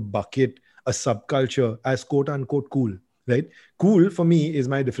classify or to bucket a subculture as quote unquote cool. right? Cool for me is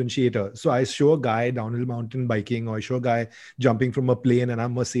my differentiator. So I show a guy downhill mountain biking, or I show a guy jumping from a plane, and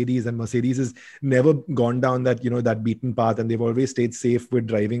I'm Mercedes, and Mercedes has never gone down that, that beaten path, and they've always stayed safe with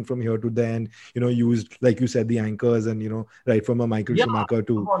driving from here to there, and used, like you said, the anchors, and right from a Michael Schumacher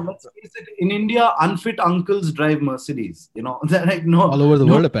to. Come on, let's face it. In India, unfit uncles drive Mercedes. They're like all over the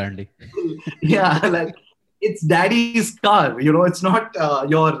world apparently. Yeah, like it's daddy's car. It's not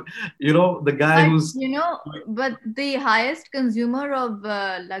the guy who's. But the highest consumer of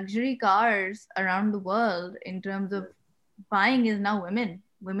luxury cars around the world in terms of buying is now women.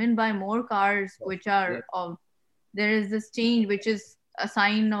 Women buy more cars, which are of. There is this change, which is a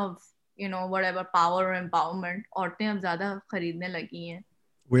sign of whatever power or empowerment. औरतें अब ज़्यादा खरीदने लगी हैं.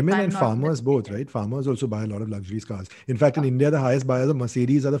 Women and farmers both, right? Farmers also buy a lot of luxury cars. In fact, in India, the highest buyers of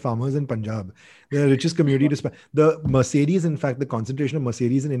Mercedes are the farmers in Punjab. They're the richest community. The Mercedes, in fact, the concentration of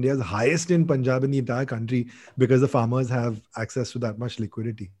Mercedes in India is highest in Punjab in the entire country because the farmers have access to that much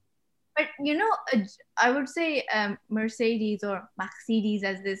liquidity. But, I would say Mercedes or Mercedes,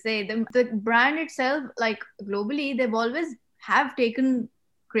 as they say, the brand itself, like globally, they've always have taken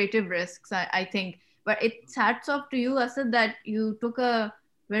creative risks, I think. But it's hats off to you, Asad, that you took a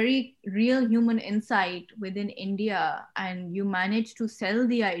very real human insight within India and you managed to sell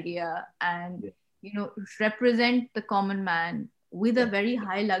the idea and represent the common man with a very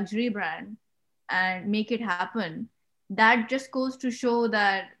high luxury brand and make it happen. That just goes to show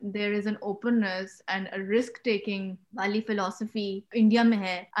that there is an openness and a risk-taking wali philosophy India mein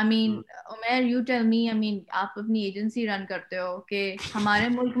hai. I mean, Umair, you tell me, आप अपनी agency run करते हो कि हमारे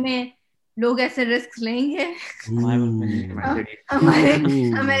मुल्क में लोग ऐसे risks लेंगे?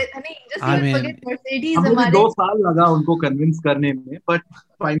 Mercedes 2 साल लगा उनको convince करने में, but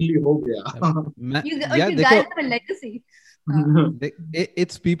finally हो गया. You guys have a legacy.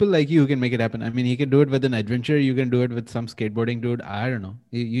 It's people like you who can make it happen. I mean, he can do it with an adventure. You can do it with some skateboarding dude. I don't know.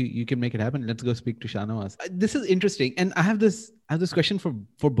 You can make it happen. Let's go speak to Shahnawaz. This is interesting, and I have this question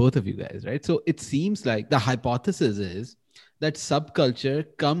for both of you guys, right? So it seems like the hypothesis is that subculture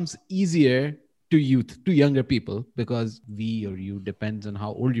comes easier to youth, to younger people, because we or you, depends on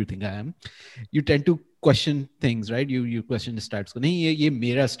how old you think I am. You tend to question things, right? You question the styles. Nahi, ye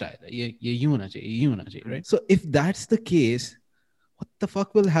mera style hai. Ye यूं होना चाहिए, यूं होना चाहिए, right? So if that's the case, what the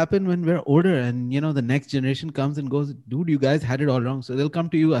fuck will happen when we're older and the next generation comes and goes, dude, you guys had it all wrong. So they'll come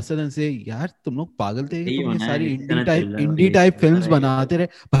to you, Asad, and say, yaar, tum log pagal the, tum ye सारी indie type films banate rahe.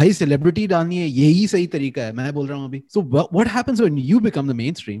 Bhai, celebrity डालनी है, यही सही तरीका है. मैं बोल रहा हूँ अभी. So what happens when you become the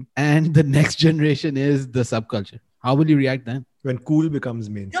mainstream and the next generation is the subculture? How will you react then? When cool becomes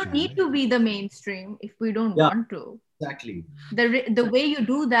mainstream. You don't need to be the mainstream if we don't want to. Exactly. The way you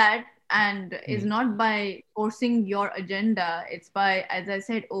do that and is not by forcing your agenda. It's by, as I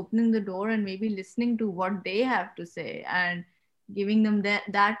said, opening the door and maybe listening to what they have to say and giving them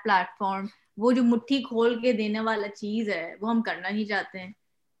that platform. वो जो मुट्ठी खोल के देने वाला चीज है, वो हम करना ही चाहते हैं.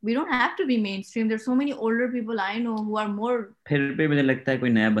 We don't have to be mainstream. There's so many older people I know who are more. फिर भी मुझे लगता है कोई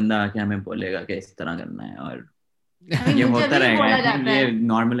नया बंदा आके हमें बोलेगा कि इस तरह करना है और ये होता रहेगा. ये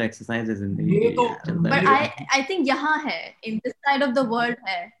normal exercise है जिंदगी. But I think यहाँ है, in this side of the world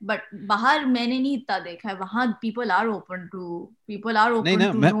है, but बाहर मैंने नहीं इतना देखा है. वहाँ people are open to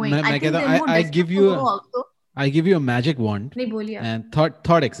knowing. I think they're more desperate. I give you a magic wand and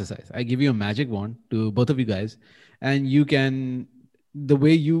thought exercise. I give you a magic wand to both of you guys, and you can,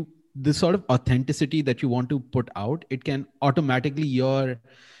 the sort of authenticity that you want to put out, it can automatically, your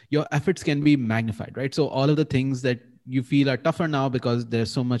efforts can be magnified, right? So all of the things that you feel are tougher now because there's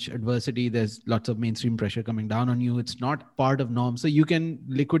so much adversity, there's lots of mainstream pressure coming down on you, it's not part of norm. So you can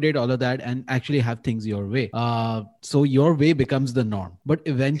liquidate all of that and actually have things your way. So your way becomes the norm. But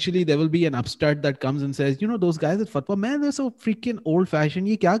eventually there will be an upstart that comes and says, those guys at Fatwa, man, they're so freaking old fashioned.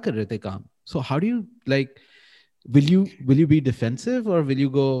 Ye kya kar rahe the kaam? So how do you will you be defensive, or will you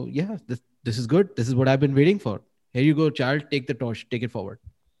go, yeah, this is good. This is what I've been waiting for. Here you go, child, take the torch, take it forward.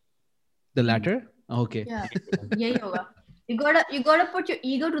 The latter? Okay. Yeah. Yoga. You gotta put your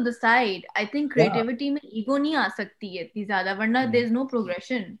ego to the side. I think creativity mein ego nahi aa sakti hai itni zyada, varna there's no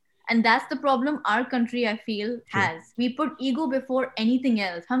progression. And that's the problem our country, I feel, has. We put ego before anything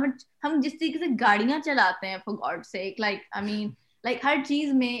else. हम जिस तरीके से गाड़ियां चलाते हैं, for God's sake, हर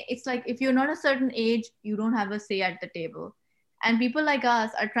चीज में, it's like if you're not a certain age, you don't have a say at the table. And people like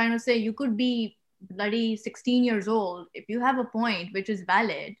us are trying to say you could be bloody 16 years old if you have a point which is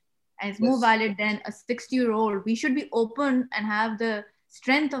valid. And it's more valid than a 60-year-old. We should be open and have the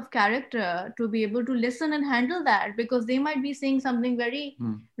strength of character to be able to listen and handle that, because they might be saying something very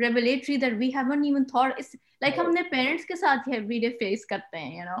revelatory that we haven't even thought. It's like हम अपने parents के साथ everyday face करते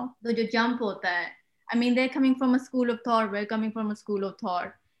हैं, तो जो jump होता है. I mean, they're coming from a school of thought, we're coming from a school of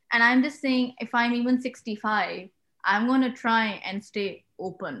thought. And I'm just saying, if I'm even 65, I'm going to try and stay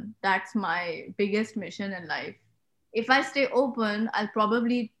open. That's my biggest mission in life. If I stay open, I'll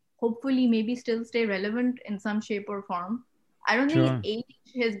probably, hopefully, maybe still stay relevant in some shape or form. I don't Sure. think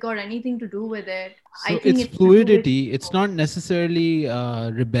age has got anything to do with it. So I think it's fluidity. It's not necessarily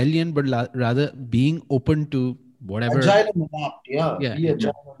rebellion, but rather being open to whatever. Agile and adapt, yeah. Yeah, Be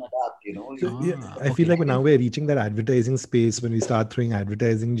agile and adapt, you know. So, yeah, Ah, I feel okay. like now we're reaching that advertising space when we start throwing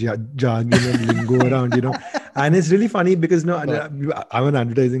advertising jargon and lingo around, you know. And it's really funny because I'm an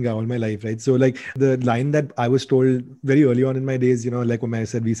advertising guy all my life, right? So like the line that I was told very early on in my days, you know, like when I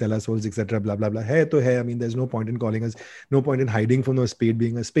said we sell our souls, etc., blah blah blah. Hai to hai. I mean, there's no point in calling us, no point in hiding from a spade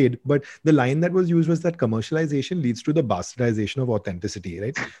being a spade. But the line that was used was that commercialization leads to the bastardization of authenticity,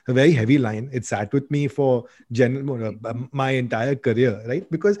 right? A very heavy line. It sat with me for my entire career,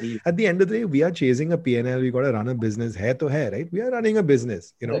 right? Because at the end of the day, we are chasing a P&L. We got to run a business. Hai to hai, right? We are running a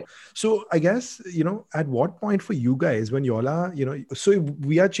business, you know. Right. So I guess, you know, at what point for you guys when y'all are, you know, so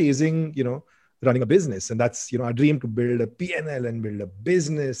we are chasing, you know, running a business, and that's, you know, our dream to build a P&L and build a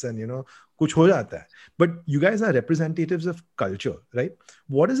business, and, you know, kuch ho jata hai. But you guys are representatives of culture, right?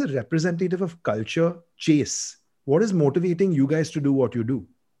 What is a representative of culture chase? What is motivating you guys to do what you do?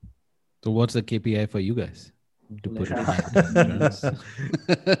 So what's the KPI for you guys? To put it in terms.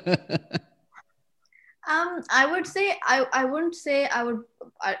 I would say I wouldn't say I would.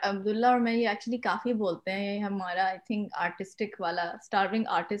 Abdullah और मैं actually काफी बोलते हैं, ये हमारा I think artistic वाला starving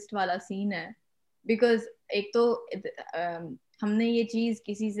artist वाला scene है, because एक तो हमने ये चीज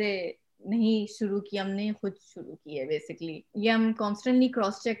किसी से नहीं शुरू की, हमने खुद शुरू की है basically. ये हम constantly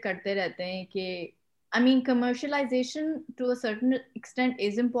cross check करते रहते हैं कि I mean, commercialization to a certain extent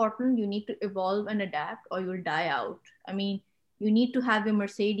is important. You need to evolve and adapt or you'll die out. I mean, you need to have your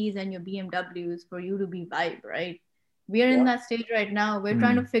Mercedes and your BMWs for you to be vibe, right? We are in that stage right now. We're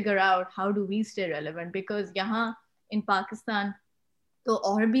trying to figure out how do we stay relevant, because यहाँ in Pakistan तो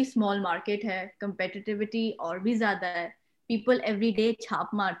और भी small market है, competitivity और भी ज़्यादा है. People every day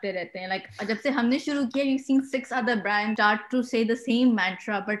छाप मारते रहते हैं. Like जब से हमने शुरू किया, you've seen 6 other brands start to say the same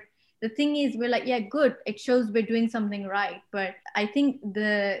mantra, but the thing is, we're like, yeah, good. It shows we're doing something right. But I think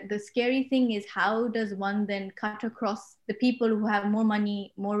the scary thing is, how does one then cut across the people who have more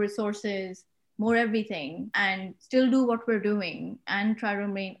money, more resources, more everything, and still do what we're doing and try to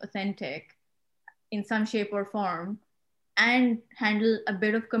remain authentic in some shape or form and handle a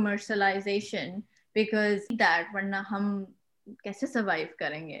bit of commercialization, because that वरना हम कैसे survive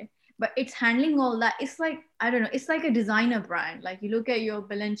करेंगे? But it's handling all that. It's like, I don't know, it's like a designer brand. Like you look at your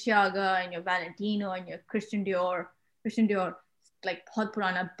Balenciaga and your Valentino and your Christian Dior, like बहुत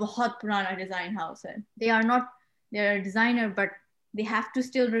पुराना design house hai. They're a designer, but they have to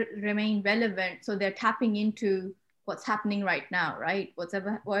still remain relevant. So they're tapping into what's happening right now, right?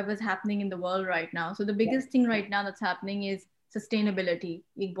 Whatever's happening in the world right now. So the biggest thing right now that's happening is sustainability.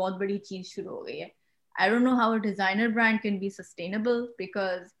 एक बहुत बड़ी चीज शुरू हो गई है. I don't know how a designer brand can be sustainable,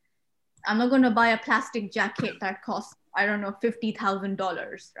 because I'm not going to buy a plastic jacket that costs, I don't know,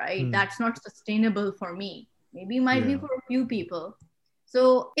 $50,000, right? That's not sustainable for me. Maybe it might be for a few people.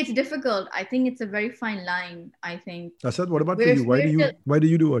 So it's difficult. I think it's a very fine line, I think. Asad, what about for you? Why do you do what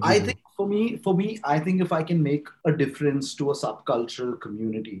you do? I think for me, I think if I can make a difference to a subcultural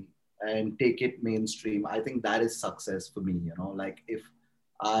community and take it mainstream, I think that is success for me. You know, like if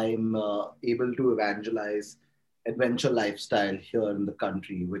I'm able to evangelize adventure lifestyle here in the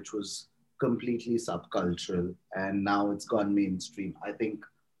country, which was completely subcultural, and now it's gone mainstream. I think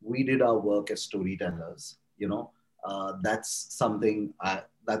we did our work as storytellers. You know, that's something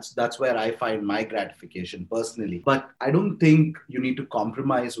that's where I find my gratification personally. But I don't think you need to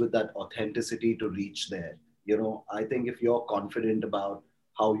compromise with that authenticity to reach there. You know, I think if you're confident about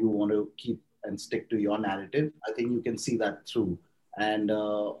how you want to keep and stick to your narrative, I think you can see that through. And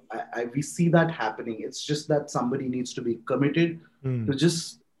we see that happening. It's just that somebody needs to be committed to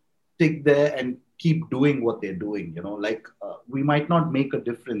just stick there and keep doing what they're doing. You know, like we might not make a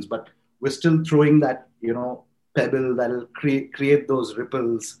difference, but we're still throwing that, you know, pebble that'll create those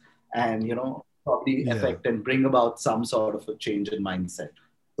ripples and, you know, probably affect and bring about some sort of a change in mindset.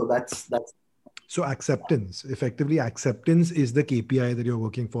 So that's so acceptance, effectively acceptance is the KPI that you're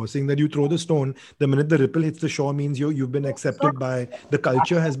working for. Saying that you throw the stone, the minute the ripple hits the shore means you've been accepted by the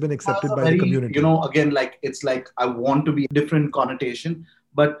culture, has been accepted by the community. You know, again, like it's like I want to be a different connotation,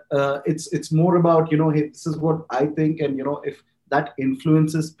 but it's more about, you know, hey, this is what I think, and you know, if that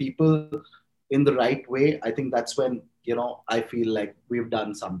influences people in the right way, I think that's when, you know, I feel like we've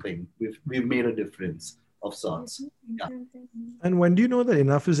done something. We've made a difference. of sorts. Yeah. And when do you know that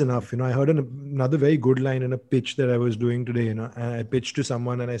enough is enough? I heard another very good line in a pitch that I was doing today. And I pitched to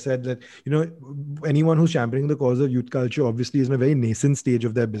someone and I said that, anyone who's championing the cause of youth culture obviously is in a very nascent stage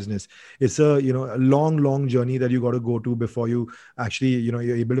of their business. It's a long journey that you got to go to before you actually, you're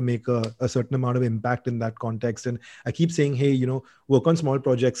able to make a certain amount of impact in that context. And I keep saying, hey, work on small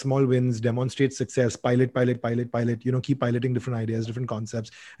projects, small wins, demonstrate success, pilot, keep piloting different ideas, different concepts.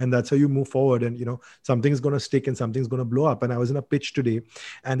 And that's how you move forward. And, something's going to stick and something's going to blow up. And I was in a pitch today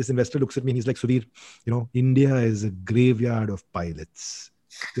and this investor looks at me and he's like, Sudhir, India is a graveyard of pilots,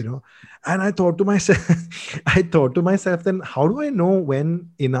 and I thought to myself, then how do I know when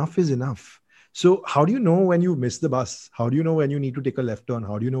enough is enough? So how do you know when you miss the bus? How do you know when you need to take a left turn?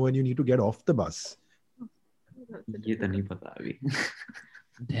 How do you know when you need to get off the bus? ये तो नहीं पता अभी.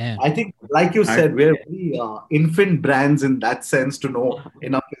 Damn. I think, like you said, we're very infant brands in that sense to know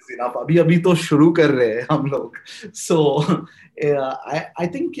enough is enough. Abhi to shuru kar rahe hain hum log. So I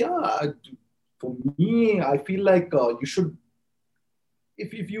think, for me, I feel like you should,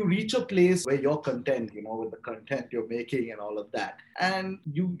 if you reach a place where you're content, with the content you're making and all of that, and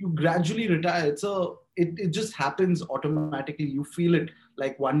you gradually retire, it just happens automatically. You feel it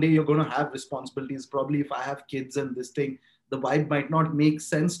like one day you're going to have responsibilities. Probably if I have kids and this thing, the vibe might not make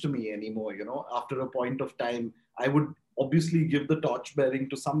sense to me anymore. After a point of time, I would obviously give the torch bearing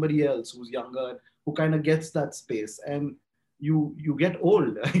to somebody else who's younger, who kind of gets that space. And you get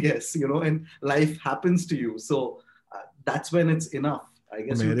old, I guess, and life happens to you. So that's when it's enough. I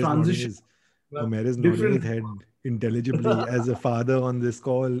guess you transition. Omer is nodding his head intelligibly. As a father on this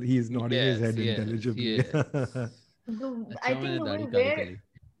call, he's nodding his head intelligibly. I think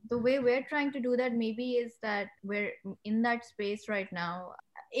the way we're trying to do that maybe is that we're in that space right now.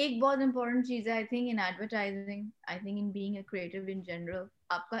 एक बहुत important चीज़ है, I think, in advertising, I think in being a creative in general,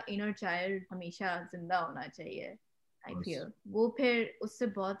 आपका inner child हमेशा जिंदा होना चाहिए. I feel वो फिर उससे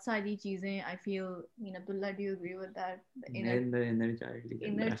बहुत सारी चीजें, I feel, Abdullah, do you agree with that? The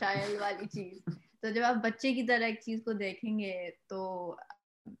inner child वाली चीज. तो जब आप बच्चे की तरह एक चीज को देखेंगे तो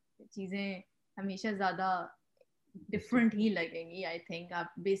चीजें हमेशा ज़्यादा different ही लगेंगी. I think आप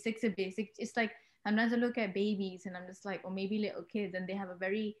basic से basic, it's like sometimes I look at babies and I'm just like, or maybe little kids, and they have a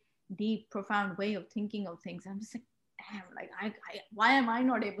very deep, profound way of thinking of things. I'm just like, damn, like why am I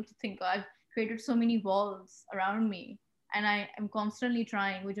not able to think? I've created so many walls around me, and I am constantly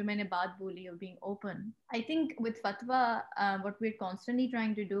trying, which मैंने बात बोली of being open. I think with Fatwa, what we're constantly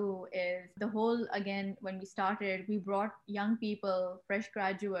trying to do is the whole, again, when we started, we brought young people, fresh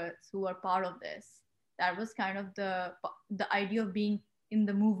graduates who are part of this. That was kind of the idea of being in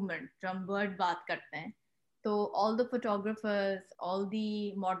the movement. जो हम word बात करते हैं. So all the photographers, all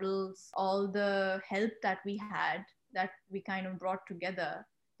the models, all the help that we had, that we kind of brought together,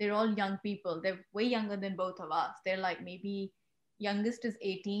 they're all young people. They're way younger than both of us. They're like maybe youngest is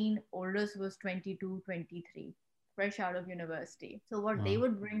 18, oldest was 22, 23, fresh out of university. So what they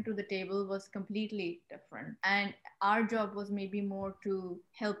would bring to the table was completely different. And our job was maybe more to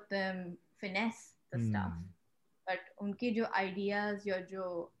help them finesse the stuff. But उनके जो ideas या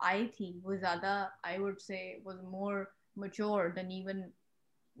जो आई थी वो ज़्यादा, I would say, was more mature than even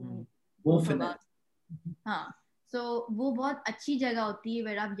more finesse. हाँ. So वो बहुत अच्छी जगह होती है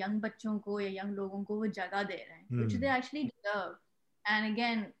where आप young बच्चों को या young लोगों को वो जगह दे रहे हैं, which they actually deserve. And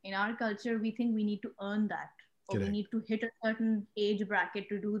again, in our culture, we think we need to earn that, or we need to hit a certain age bracket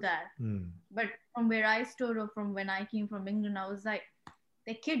to do that. But from where I stood, or from when I came from England, I was like,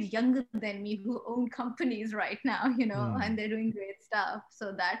 there are kids younger than me who own companies right now, and they're doing great stuff.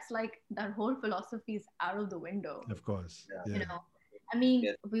 So that's like, that whole philosophy is out of the window. Of course. Yeah. I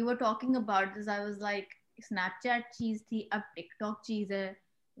mean, we were talking about this. I was like, Snapchat cheese thi, ab TikTok cheese hai.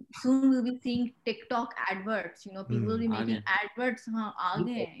 Soon we'll be seeing TikTok adverts. People will be making adverts.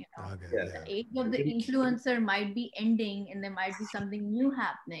 The age of the influencer might be ending, and there might be something new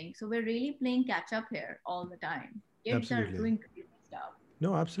happening. So we're really playing catch up here all the time. Kids are doing crazy stuff.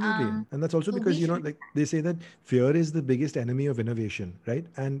 No, absolutely. And that's also because, like they say that fear is the biggest enemy of innovation, right?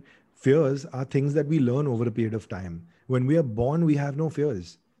 And fears are things that we learn over a period of time. When we are born, we have no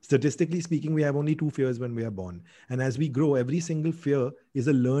fears. Statistically speaking, we have only 2 fears when we are born. And as we grow, every single fear is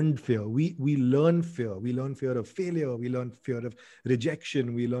a learned fear. We learn fear. We learn fear of failure. We learn fear of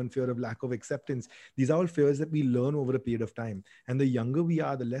rejection. We learn fear of lack of acceptance. These are all fears that we learn over a period of time. And the younger we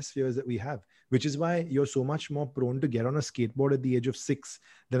are, the less fears that we have, which is why you're so much more prone to get on a skateboard at the age of 6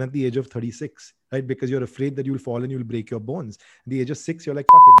 than at the age of 36. right? Because you're afraid that you'll fall and you'll break your bones. At the age of 6, you're like,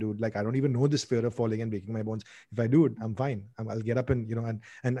 fuck it, dude. Like, I don't even know this fear of falling and breaking my bones. If I do it, I'm fine. I'll get up and,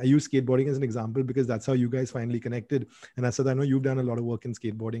 and I use skateboarding as an example because that's how you guys finally connected. And that's how I know you've done a lot of work in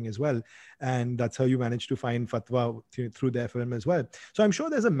skateboarding as well. And that's how you managed to find Fatwa through their film as well. So I'm sure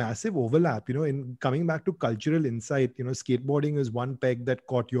there's a massive overlap, in coming back to cultural insight. Skateboarding is one peg that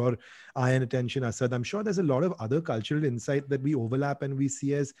caught your eye and attention, Asad. I'm sure there's a lot of other cultural insight that we overlap and we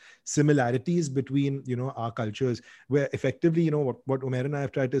see as similarities between, our cultures, where effectively, what Umair and I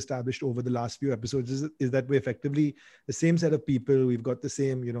have tried to establish over the last few episodes is that we're effectively the same set of people. We've got the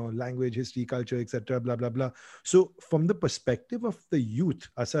same, language, history, culture, etc., blah, blah, blah. So from the perspective of the youth,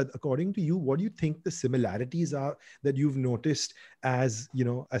 Asad, according to you, what do you think the similarities are that you've noticed as,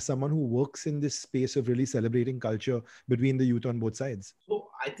 as someone who works in this space of really celebrating culture between the youth on both sides? So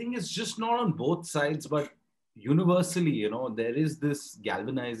I think it's just not on both sides, but universally, there is this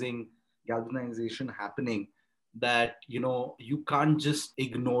galvanization happening that, you can't just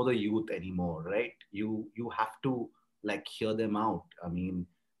ignore the youth anymore, right? You have to like hear them out. I mean,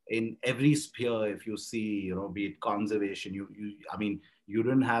 in every sphere, if you see, be it conservation, you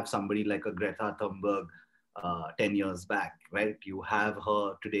didn't have somebody like a Greta Thunberg 10 years back, right? You have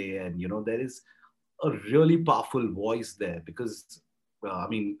her today, and there is a really powerful voice there because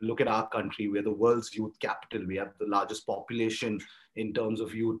look at our country. We're the world's youth capital. We have the largest population in terms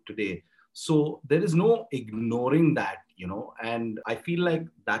of youth today. So there is no ignoring that, and I feel like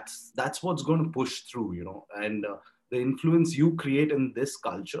that's what's going to push through, and the influence you create in this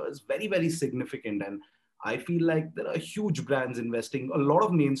culture is very, very significant. And I feel like there are huge brands investing, a lot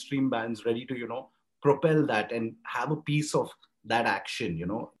of mainstream brands ready to, propel that and have a piece of that action.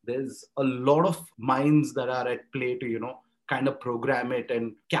 There's a lot of minds that are at play to, kind of program it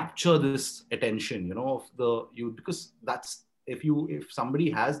and capture this attention, of the youth, because that's, if somebody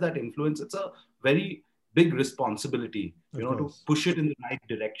has that influence, it's a very big responsibility, to push it in the right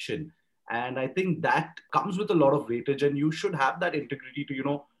direction. And I think that comes with a lot of weightage, and you should have that integrity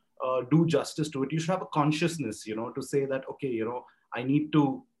to, do justice to it. You should have a consciousness, to say that, okay, I need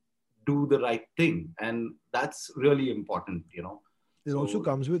to do the right thing. And that's really important, It also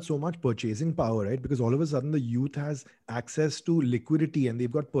comes with so much purchasing power, right? Because all of a sudden the youth has access to liquidity and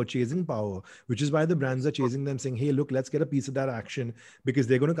they've got purchasing power, which is why the brands are chasing them, saying, hey, look, let's get a piece of that action, because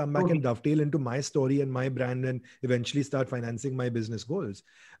they're going to come back and dovetail into my story and my brand and eventually start financing my business goals.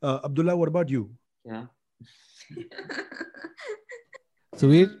 Abdullah, what about you? Yeah.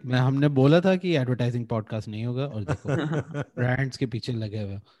 Suvir, हमने बोला था कि advertising podcast नहीं होगा और देखो brands के पीछे लगे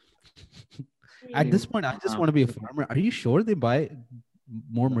हुए. At this point, I just want to be a farmer. Are you sure they buy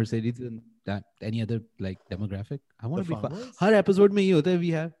more Mercedes than that any other like demographic? I want to be farmers. Her episode mein hi hota hai, we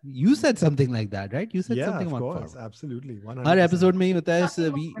have, you said something like that, right? You said something about farmers. Absolutely. 100%. Her episode mein hi hota hai,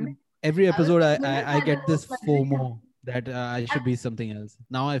 so every episode I get this FOMO that I should be something else.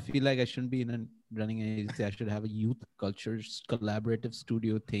 Now I feel like I shouldn't be in a running agency. I should have a youth culture collaborative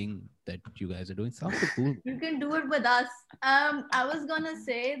studio thing that you guys are doing. Sounds so cool. You can do it with us. I was gonna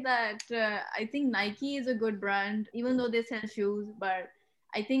say that I think Nike is a good brand, even though they sell shoes. But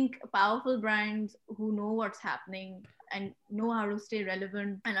I think powerful brands who know what's happening and know how to stay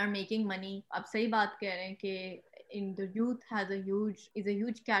relevant and are making money. आप सही बात कह रहे हैं कि in the youth is a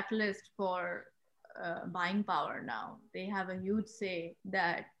huge catalyst for buying power now. They have a huge say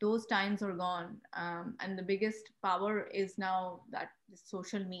that those times are gone, and the biggest power is now that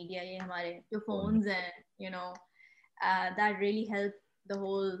social media, ye hamare jo phones hain, that really help the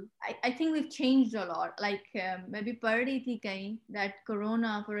whole. I think we've changed a lot. Like maybe पढ़ रही थी कहीं that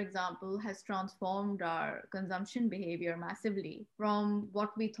Corona, for example, has transformed our consumption behavior massively from what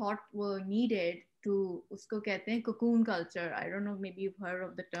we thought were needed to usko kehte hain cocoon culture. I don't know, maybe you've heard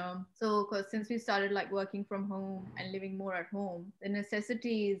of the term. So because since we started like working from home and living more at home, the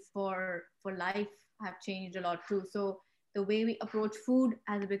necessities for life have changed a lot too. So the way we approach food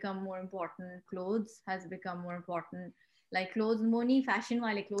has become more important. Clothes has become more important. Like clothes, money, fashion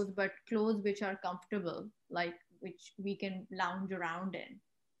wale clothes, but clothes which are comfortable, like which we can lounge around in.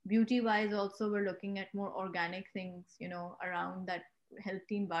 Beauty wise also, we're looking at more organic things, around that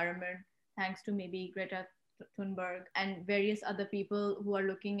healthy environment, thanks to maybe Greta Thunberg and various other people who are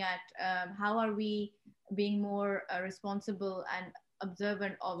looking at how are we being more responsible and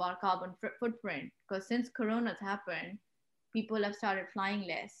observant of our carbon footprint. Because since Corona's happened, people have started flying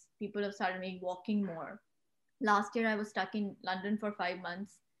less. People have started maybe walking more. Last year, I was stuck in London for 5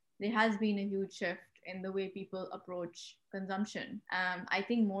 months. There has been a huge shift in the way people approach consumption. I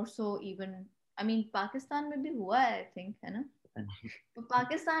think more so even, Pakistan में भी हुआ है, I think, है ना? तो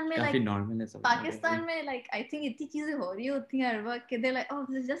पाकिस्तान में काफी like normal है सब Pakistan में like I think इतनी चीजें हो रही होती हैं हर वक्त कि they're like, oh,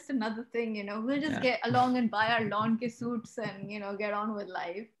 this is just another thing, you know, we'll just get along and buy our lawn ke suits and, you know, get on with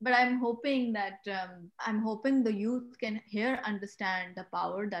life. But I'm hoping that I'm hoping the youth can here understand the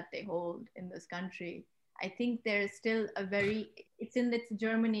power that they hold in this country. I think there's still it's in its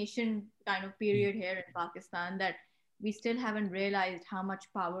germination kind of period here in Pakistan that we still haven't realized how much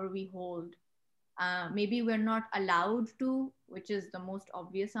power we hold. Maybe we're not allowed to, which is the most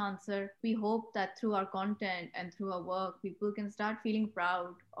obvious answer. We hope that through our content and through our work, people can start feeling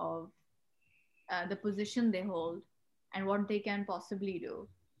proud of the position they hold and what they can possibly do,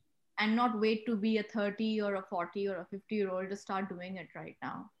 and not wait to be a 30 or a 40 or a 50-year-old to start doing it right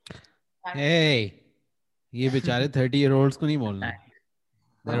now. Hey, ये बेचारे 30-year-olds को नहीं बोलना.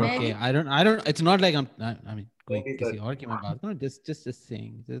 They're okay. I don't. It's not like I mean, कोई किसी और की मैं बात करूँ. Just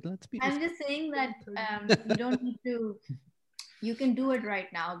saying. Let's be. I'm just saying that you don't need to. You can do it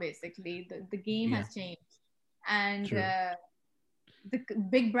right now. Basically, the game has changed, and the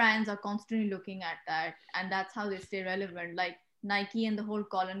big brands are constantly looking at that, and that's how they stay relevant. Like Nike and the whole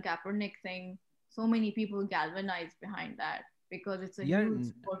Colin Kaepernick thing. So many people galvanized behind that because it's a huge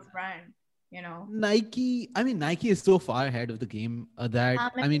sports brand. You know, Nike is so far ahead of the game that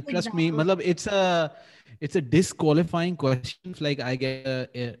I mean, trust me, it's a disqualifying question. Like I get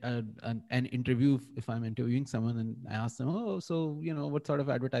an interview if I'm interviewing someone and I ask them, oh, so you know, what sort of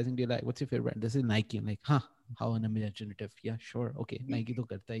advertising do you like? What's your favorite brand? This is Nike. I'm like, how unimaginative. Yeah, sure, okay, Nike to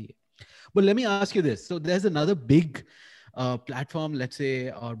karta hi hai. But let me ask you this. So there's another big platform, let's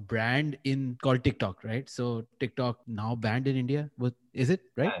say, or brand called TikTok, right? So TikTok now banned in India. Is it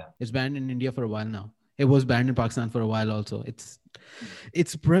right? Yeah. It's banned in India for a while now. It was banned in Pakistan for a while also.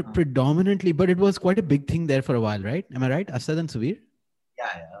 It's predominantly, but it was quite a big thing there for a while, right? Am I right, Asad and Subir?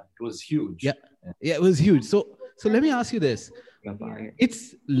 Yeah, it was huge. Yeah, it was huge. So let me ask you this: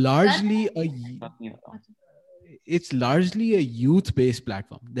 it's largely a youth-based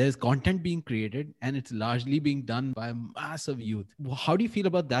platform. There's content being created and it's largely being done by a mass of youth. How do you feel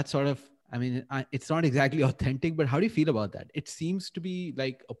about that sort of, I mean, it's not exactly authentic, but how do you feel about that? It seems to be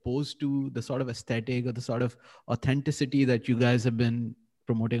like opposed to the sort of aesthetic or the sort of authenticity that you guys have been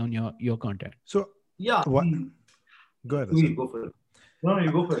promoting on your content. So yeah, go ahead. Go for it. No,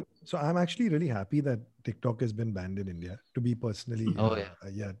 you go for it. So I'm actually really happy that TikTok has been banned in India, to be personally,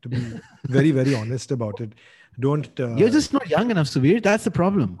 to be very, very honest about it. You're just not young enough, Subir. That's the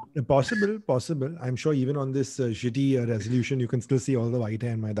problem. Possible. I'm sure even on this shitty resolution, you can still see all the white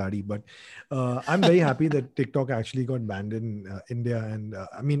hair in my dadi. But I'm very happy that TikTok actually got banned in India. And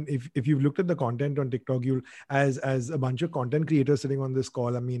I mean, if you've looked at the content on TikTok, you'll, as a bunch of content creators sitting on this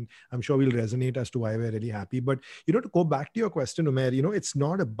call, I mean, I'm sure we'll resonate as to why we're really happy. But, you know, to go back to your question, Umair, you know, it's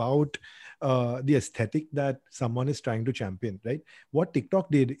not about the aesthetic that someone is trying to champion, right? What TikTok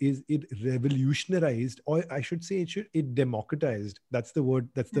did is it revolutionized, or I should say it democratized. That's the word.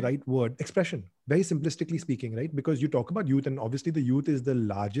 That's the right word. Expression. Very simplistically speaking, right? Because you talk about youth, and obviously the youth is the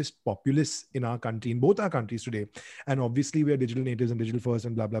largest populace in our country, in both our countries today. And obviously we are digital natives and digital first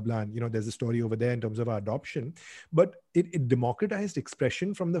and blah, blah, blah. And, you know, there's a story over there in terms of our adoption. But it democratized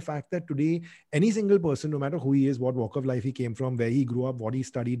expression from the fact that today, any single person, no matter who he is, what walk of life he came from, where he grew up, what he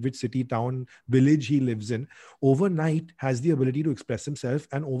studied, which city, town, village he lives in, overnight has the ability to express himself,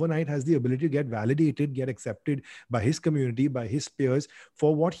 and overnight has the ability to get validated, get accepted by his community, by his peers,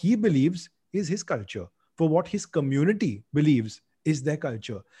 for what he believes is his culture, for what his community believes is their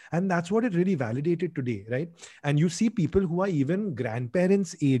culture. And that's what it really validated today, right? And you see people who are even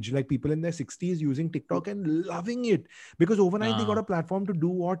grandparents' age, like people in their 60s using TikTok and loving it, because overnight they got a platform to do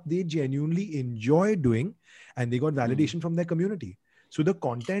what they genuinely enjoy doing, and they got validation from their community. So the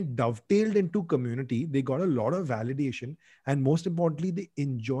content dovetailed into community. They got a lot of validation, and most importantly, they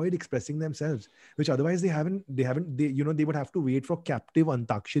enjoyed expressing themselves, which otherwise they would have to wait for captive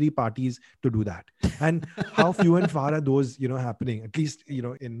Antakshari parties to do that. And how few and far are those, you know, happening, at least, you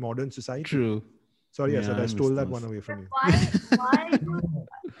know, in modern society. True. Sorry, Asad, I stole that one away from you.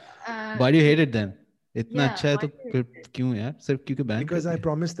 Why do you hate it then? इतना अच्छा है तो फिर क्यों यार सिर्फ क्योंकि ban because I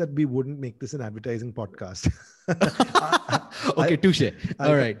promised that we wouldn't make this an advertising podcast. Okay, touche.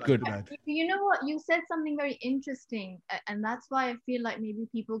 All right, good. You know what, you said something very interesting, and that's why I feel like maybe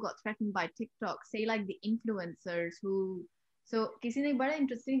people got threatened by TikTok, say like the influencers who, so किसी ने बड़ा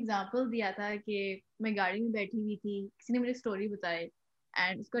interesting example दिया था कि मैं गाड़ी में बैठी हुई थी, किसी ने मुझे story बताई,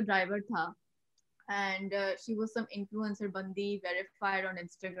 and उसका driver था, and she was some influencer bandi verified on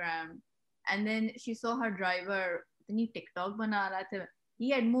Instagram. And then she saw her driver, TikTok bana raha tha.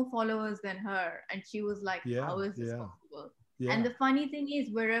 He had more followers than her, and she was like, how is this possible? Yeah. And the funny thing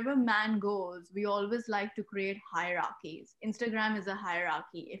is, wherever man goes, we always like to create hierarchies. Instagram is a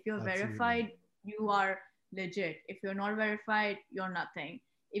hierarchy. If you're Absolutely. verified, you are legit. If you're not verified, you're nothing.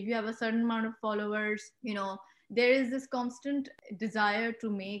 If you have a certain amount of followers, there is this constant desire to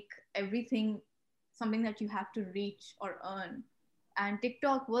make everything something that you have to reach or earn. And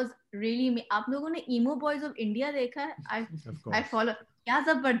TikTok was really, आप लोगों ने emo boys of India देखा है? I follow. क्या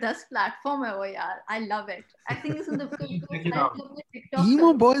जबरदस्त platform है वो यार. I love it. I think it's in the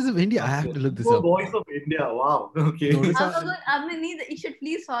Emo Boys of India. I have to look this up. Boys of India. Wow. Okay. You should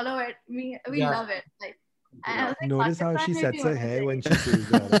please follow it. We love it. Like, notice how she sets her hair when she says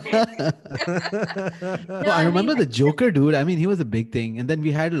that. I remember the Joker, dude. I mean, he was a big thing. And then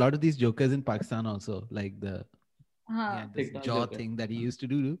we had a lot of these Jokers in Pakistan also, like the this jaw thing that he used to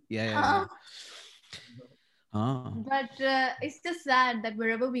do. Yeah. But it's just sad that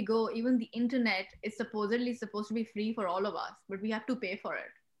wherever we go, even the internet is supposedly supposed to be free for all of us, but we have to pay for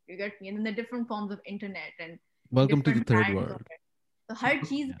it. You get me? And then the different forms of internet and welcome to the third world. So हर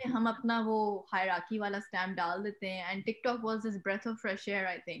चीज में हम अपना वो hierarchy वाला stamp डाल देते हैं. And TikTok was this breath of fresh air,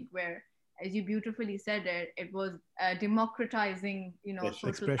 I think, where, as you beautifully said it was democratizing,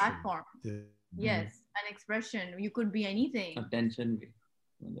 social platform. Yeah. Yes, an expression. You could be anything. Attention.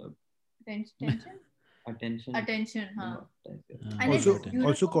 Attention, huh? And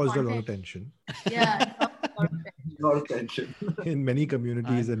also caused a lot of tension. Yeah. A lot of tension in many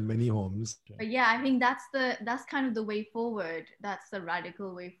communities and many homes. But yeah, I think that's kind of the way forward. That's the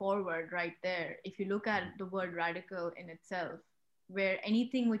radical way forward right there. If you look at the word radical in itself, where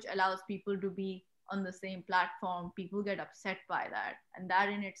anything which allows people to be on the same platform, people get upset by that. And that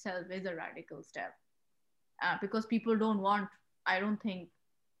in itself is a radical step. Because people don't want, I don't think,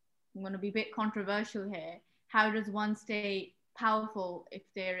 I'm going to be a bit controversial here. How does one stay powerful if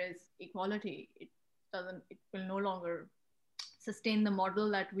there is equality? It will no longer sustain the model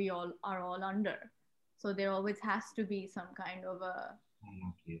that we all are all under. So there always has to be some kind of a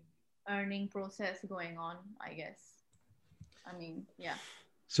earning process going on, I guess. I mean, yeah.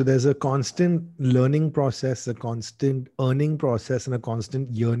 So there's a constant learning process, a constant earning process, and a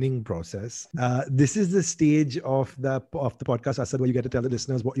constant yearning process. This is the stage of the podcast, Asad, where you get to tell the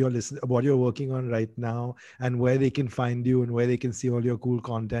listeners what you're working on right now, and where they can find you, and where they can see all your cool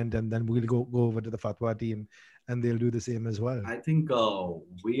content. And then we'll go over to the Fatwa team, and they'll do the same as well. I think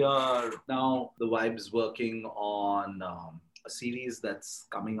we are now, the Vibe's working on a series that's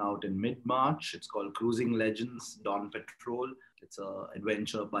coming out in mid-March. It's called Cruising Legends Dawn Patrol. It's an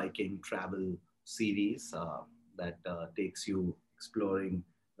adventure biking travel series that takes you exploring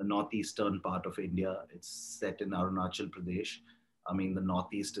the northeastern part of India. It's set in Arunachal Pradesh. I mean, the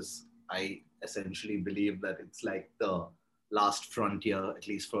Northeast is, I essentially believe that it's like the last frontier, at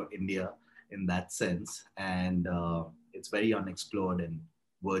least for India in that sense. And it's very unexplored and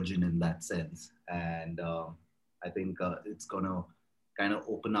virgin in that sense. And I think it's going to kind of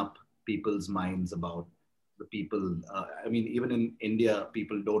open up people's minds about the people. I mean, even in India,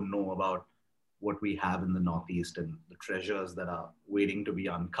 people don't know about what we have in the Northeast and the treasures that are waiting to be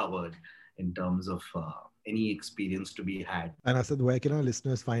uncovered in terms of any experience to be had. And Asad, where can our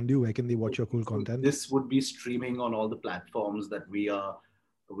listeners find you? Where can they watch your cool content? This would be streaming on all the platforms that we are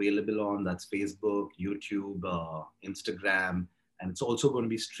available on. That's Facebook, YouTube, Instagram. And it's also going to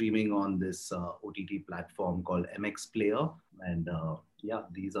be streaming on this OTT platform called MX Player. And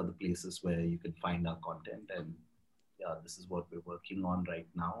these are the places where you can find our content. And this is what we're working on right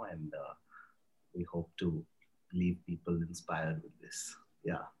now. And we hope to leave people inspired with this.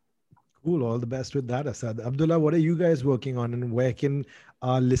 Yeah. Cool. All the best with that, Asad. Abdullah, what are you guys working on? And where can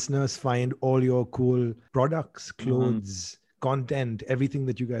our listeners find all your cool products, clothes, content, everything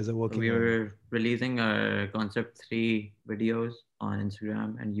that you guys are working on? We're releasing our Concept 3 videos on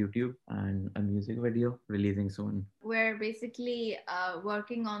Instagram and YouTube, and a music video releasing soon. We're basically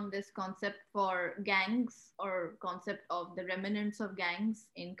working on this concept for gangs, or concept of the remnants of gangs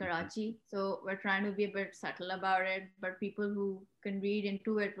in Karachi. So we're trying to be a bit subtle about it, but people who can read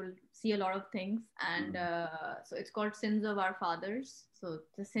into it will see a lot of things. And so it's called Sins of Our Fathers. So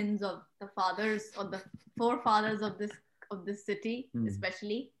the sins of the fathers, or the forefathers of this city,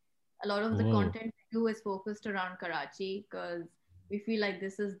 especially. A lot of the content we do is focused around Karachi, because we feel like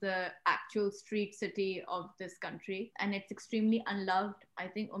this is the actual street city of this country, and it's extremely unloved. I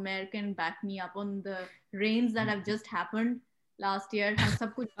think Umair can back me up on the rains that have just happened last year.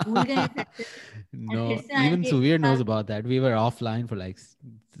 No, even Suvir knows about that. We were offline for like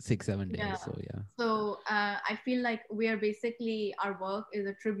 6-7 days. So I feel like our work is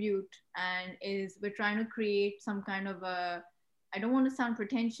a tribute, and we're trying to create some kind of I don't want to sound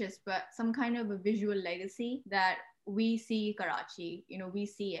pretentious, but some kind of a visual legacy that we see Karachi, we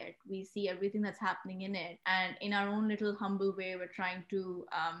see it, we see everything that's happening in it. And in our own little humble way, we're trying to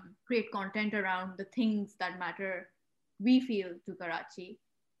create content around the things that matter, we feel, to Karachi,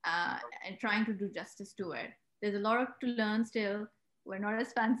 and trying to do justice to it. There's a lot to learn still. We're not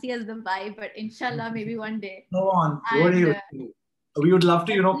as fancy as the vibe, but inshallah, maybe one day. Go on. What do you do? We would love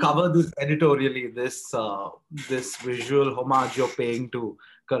to, cover this editorially, this visual homage you're paying to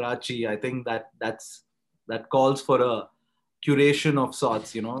Karachi. I think that calls for a curation of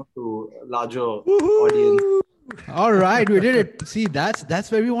sorts, to larger audience. All right, we did it. See,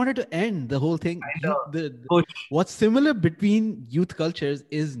 that's where we wanted to end the whole thing. What's similar between youth cultures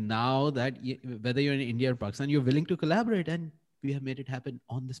is now that whether you're in India or Pakistan, you're willing to collaborate, and we have made it happen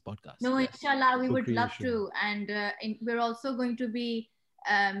on this podcast. No, inshallah, we would love to. And we're also going to be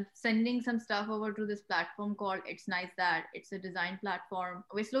sending some stuff over to this platform called It's Nice That. It's a design platform.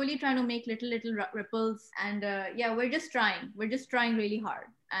 We're slowly trying to make little ripples. And we're just trying. We're just trying really hard.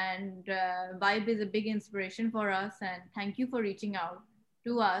 And Vibe is a big inspiration for us. And thank you for reaching out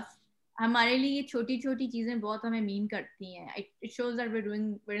to us. हमारे लिए ये छोटी-छोटी चीजें बहुत हमें mean करती हैं. It shows that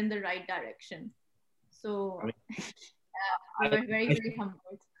we're in the right direction. So we're very, very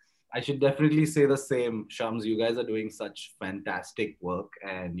humbled. I should definitely say the same, Shams. You guys are doing such fantastic work,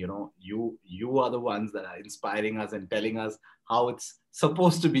 and you are the ones that are inspiring us and telling us how it's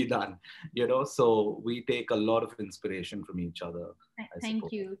supposed to be done. So we take a lot of inspiration from each other.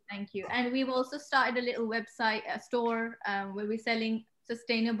 Thank you. And we've also started a little website, a store, where we're selling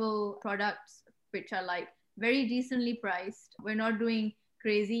sustainable products, which are like very decently priced. We're not doing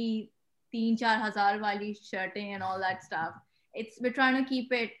crazy 3,000-4,000 wali shirting and all that stuff. We're trying to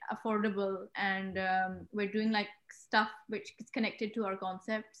keep it affordable, and we're doing like stuff which is connected to our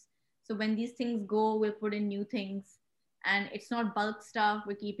concepts. So when these things go, we'll put in new things, and it's not bulk stuff.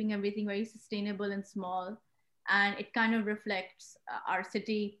 We're keeping everything very sustainable and small, and it kind of reflects our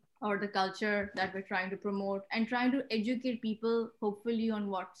city or the culture that we're trying to promote, and trying to educate people, hopefully, on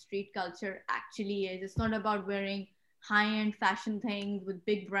what street culture actually is. It's not about wearing high-end fashion things with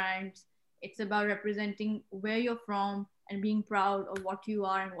big brands. It's about representing where you're from and being proud of what you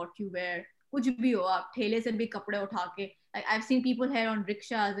are and what you wear. कुछ भी हो आप ठेले से भी कपड़े उठा के, like I've seen people here on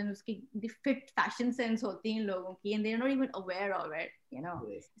rickshaws and the fit fashion sense होती है इन लोगों की, and they're not even aware of it,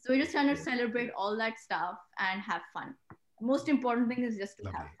 Yes. So we're just trying to celebrate all that stuff and have fun. The most important thing is just to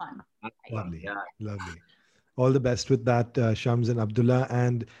have fun. Lovely. All the best with that, Shams and Abdullah.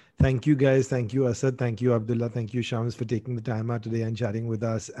 And thank you guys. Thank you, Asad. Thank you, Abdullah. Thank you, Shams, for taking the time out today and chatting with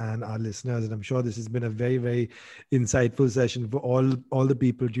us and our listeners. And I'm sure this has been a very, very insightful session for all the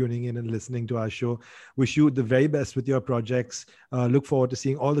people tuning in and listening to our show. Wish you the very best with your projects. Look forward to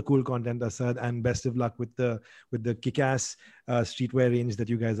seeing all the cool content, Asad, and best of luck with the kick-ass streetwear range that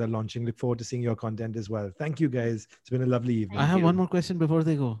you guys are launching. Look forward to seeing your content as well. Thank you, guys. It's been a lovely evening. I have one more question before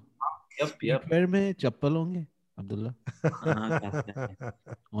they go. Yep. Where में चप्पल होंगे, Abdullah?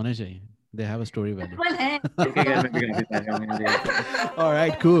 होने चाहिए. They have a story value. All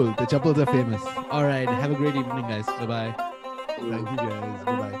right, cool. The chappals are famous. All right, have a great evening, guys. Bye-bye. Thank you, guys.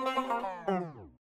 Bye-bye.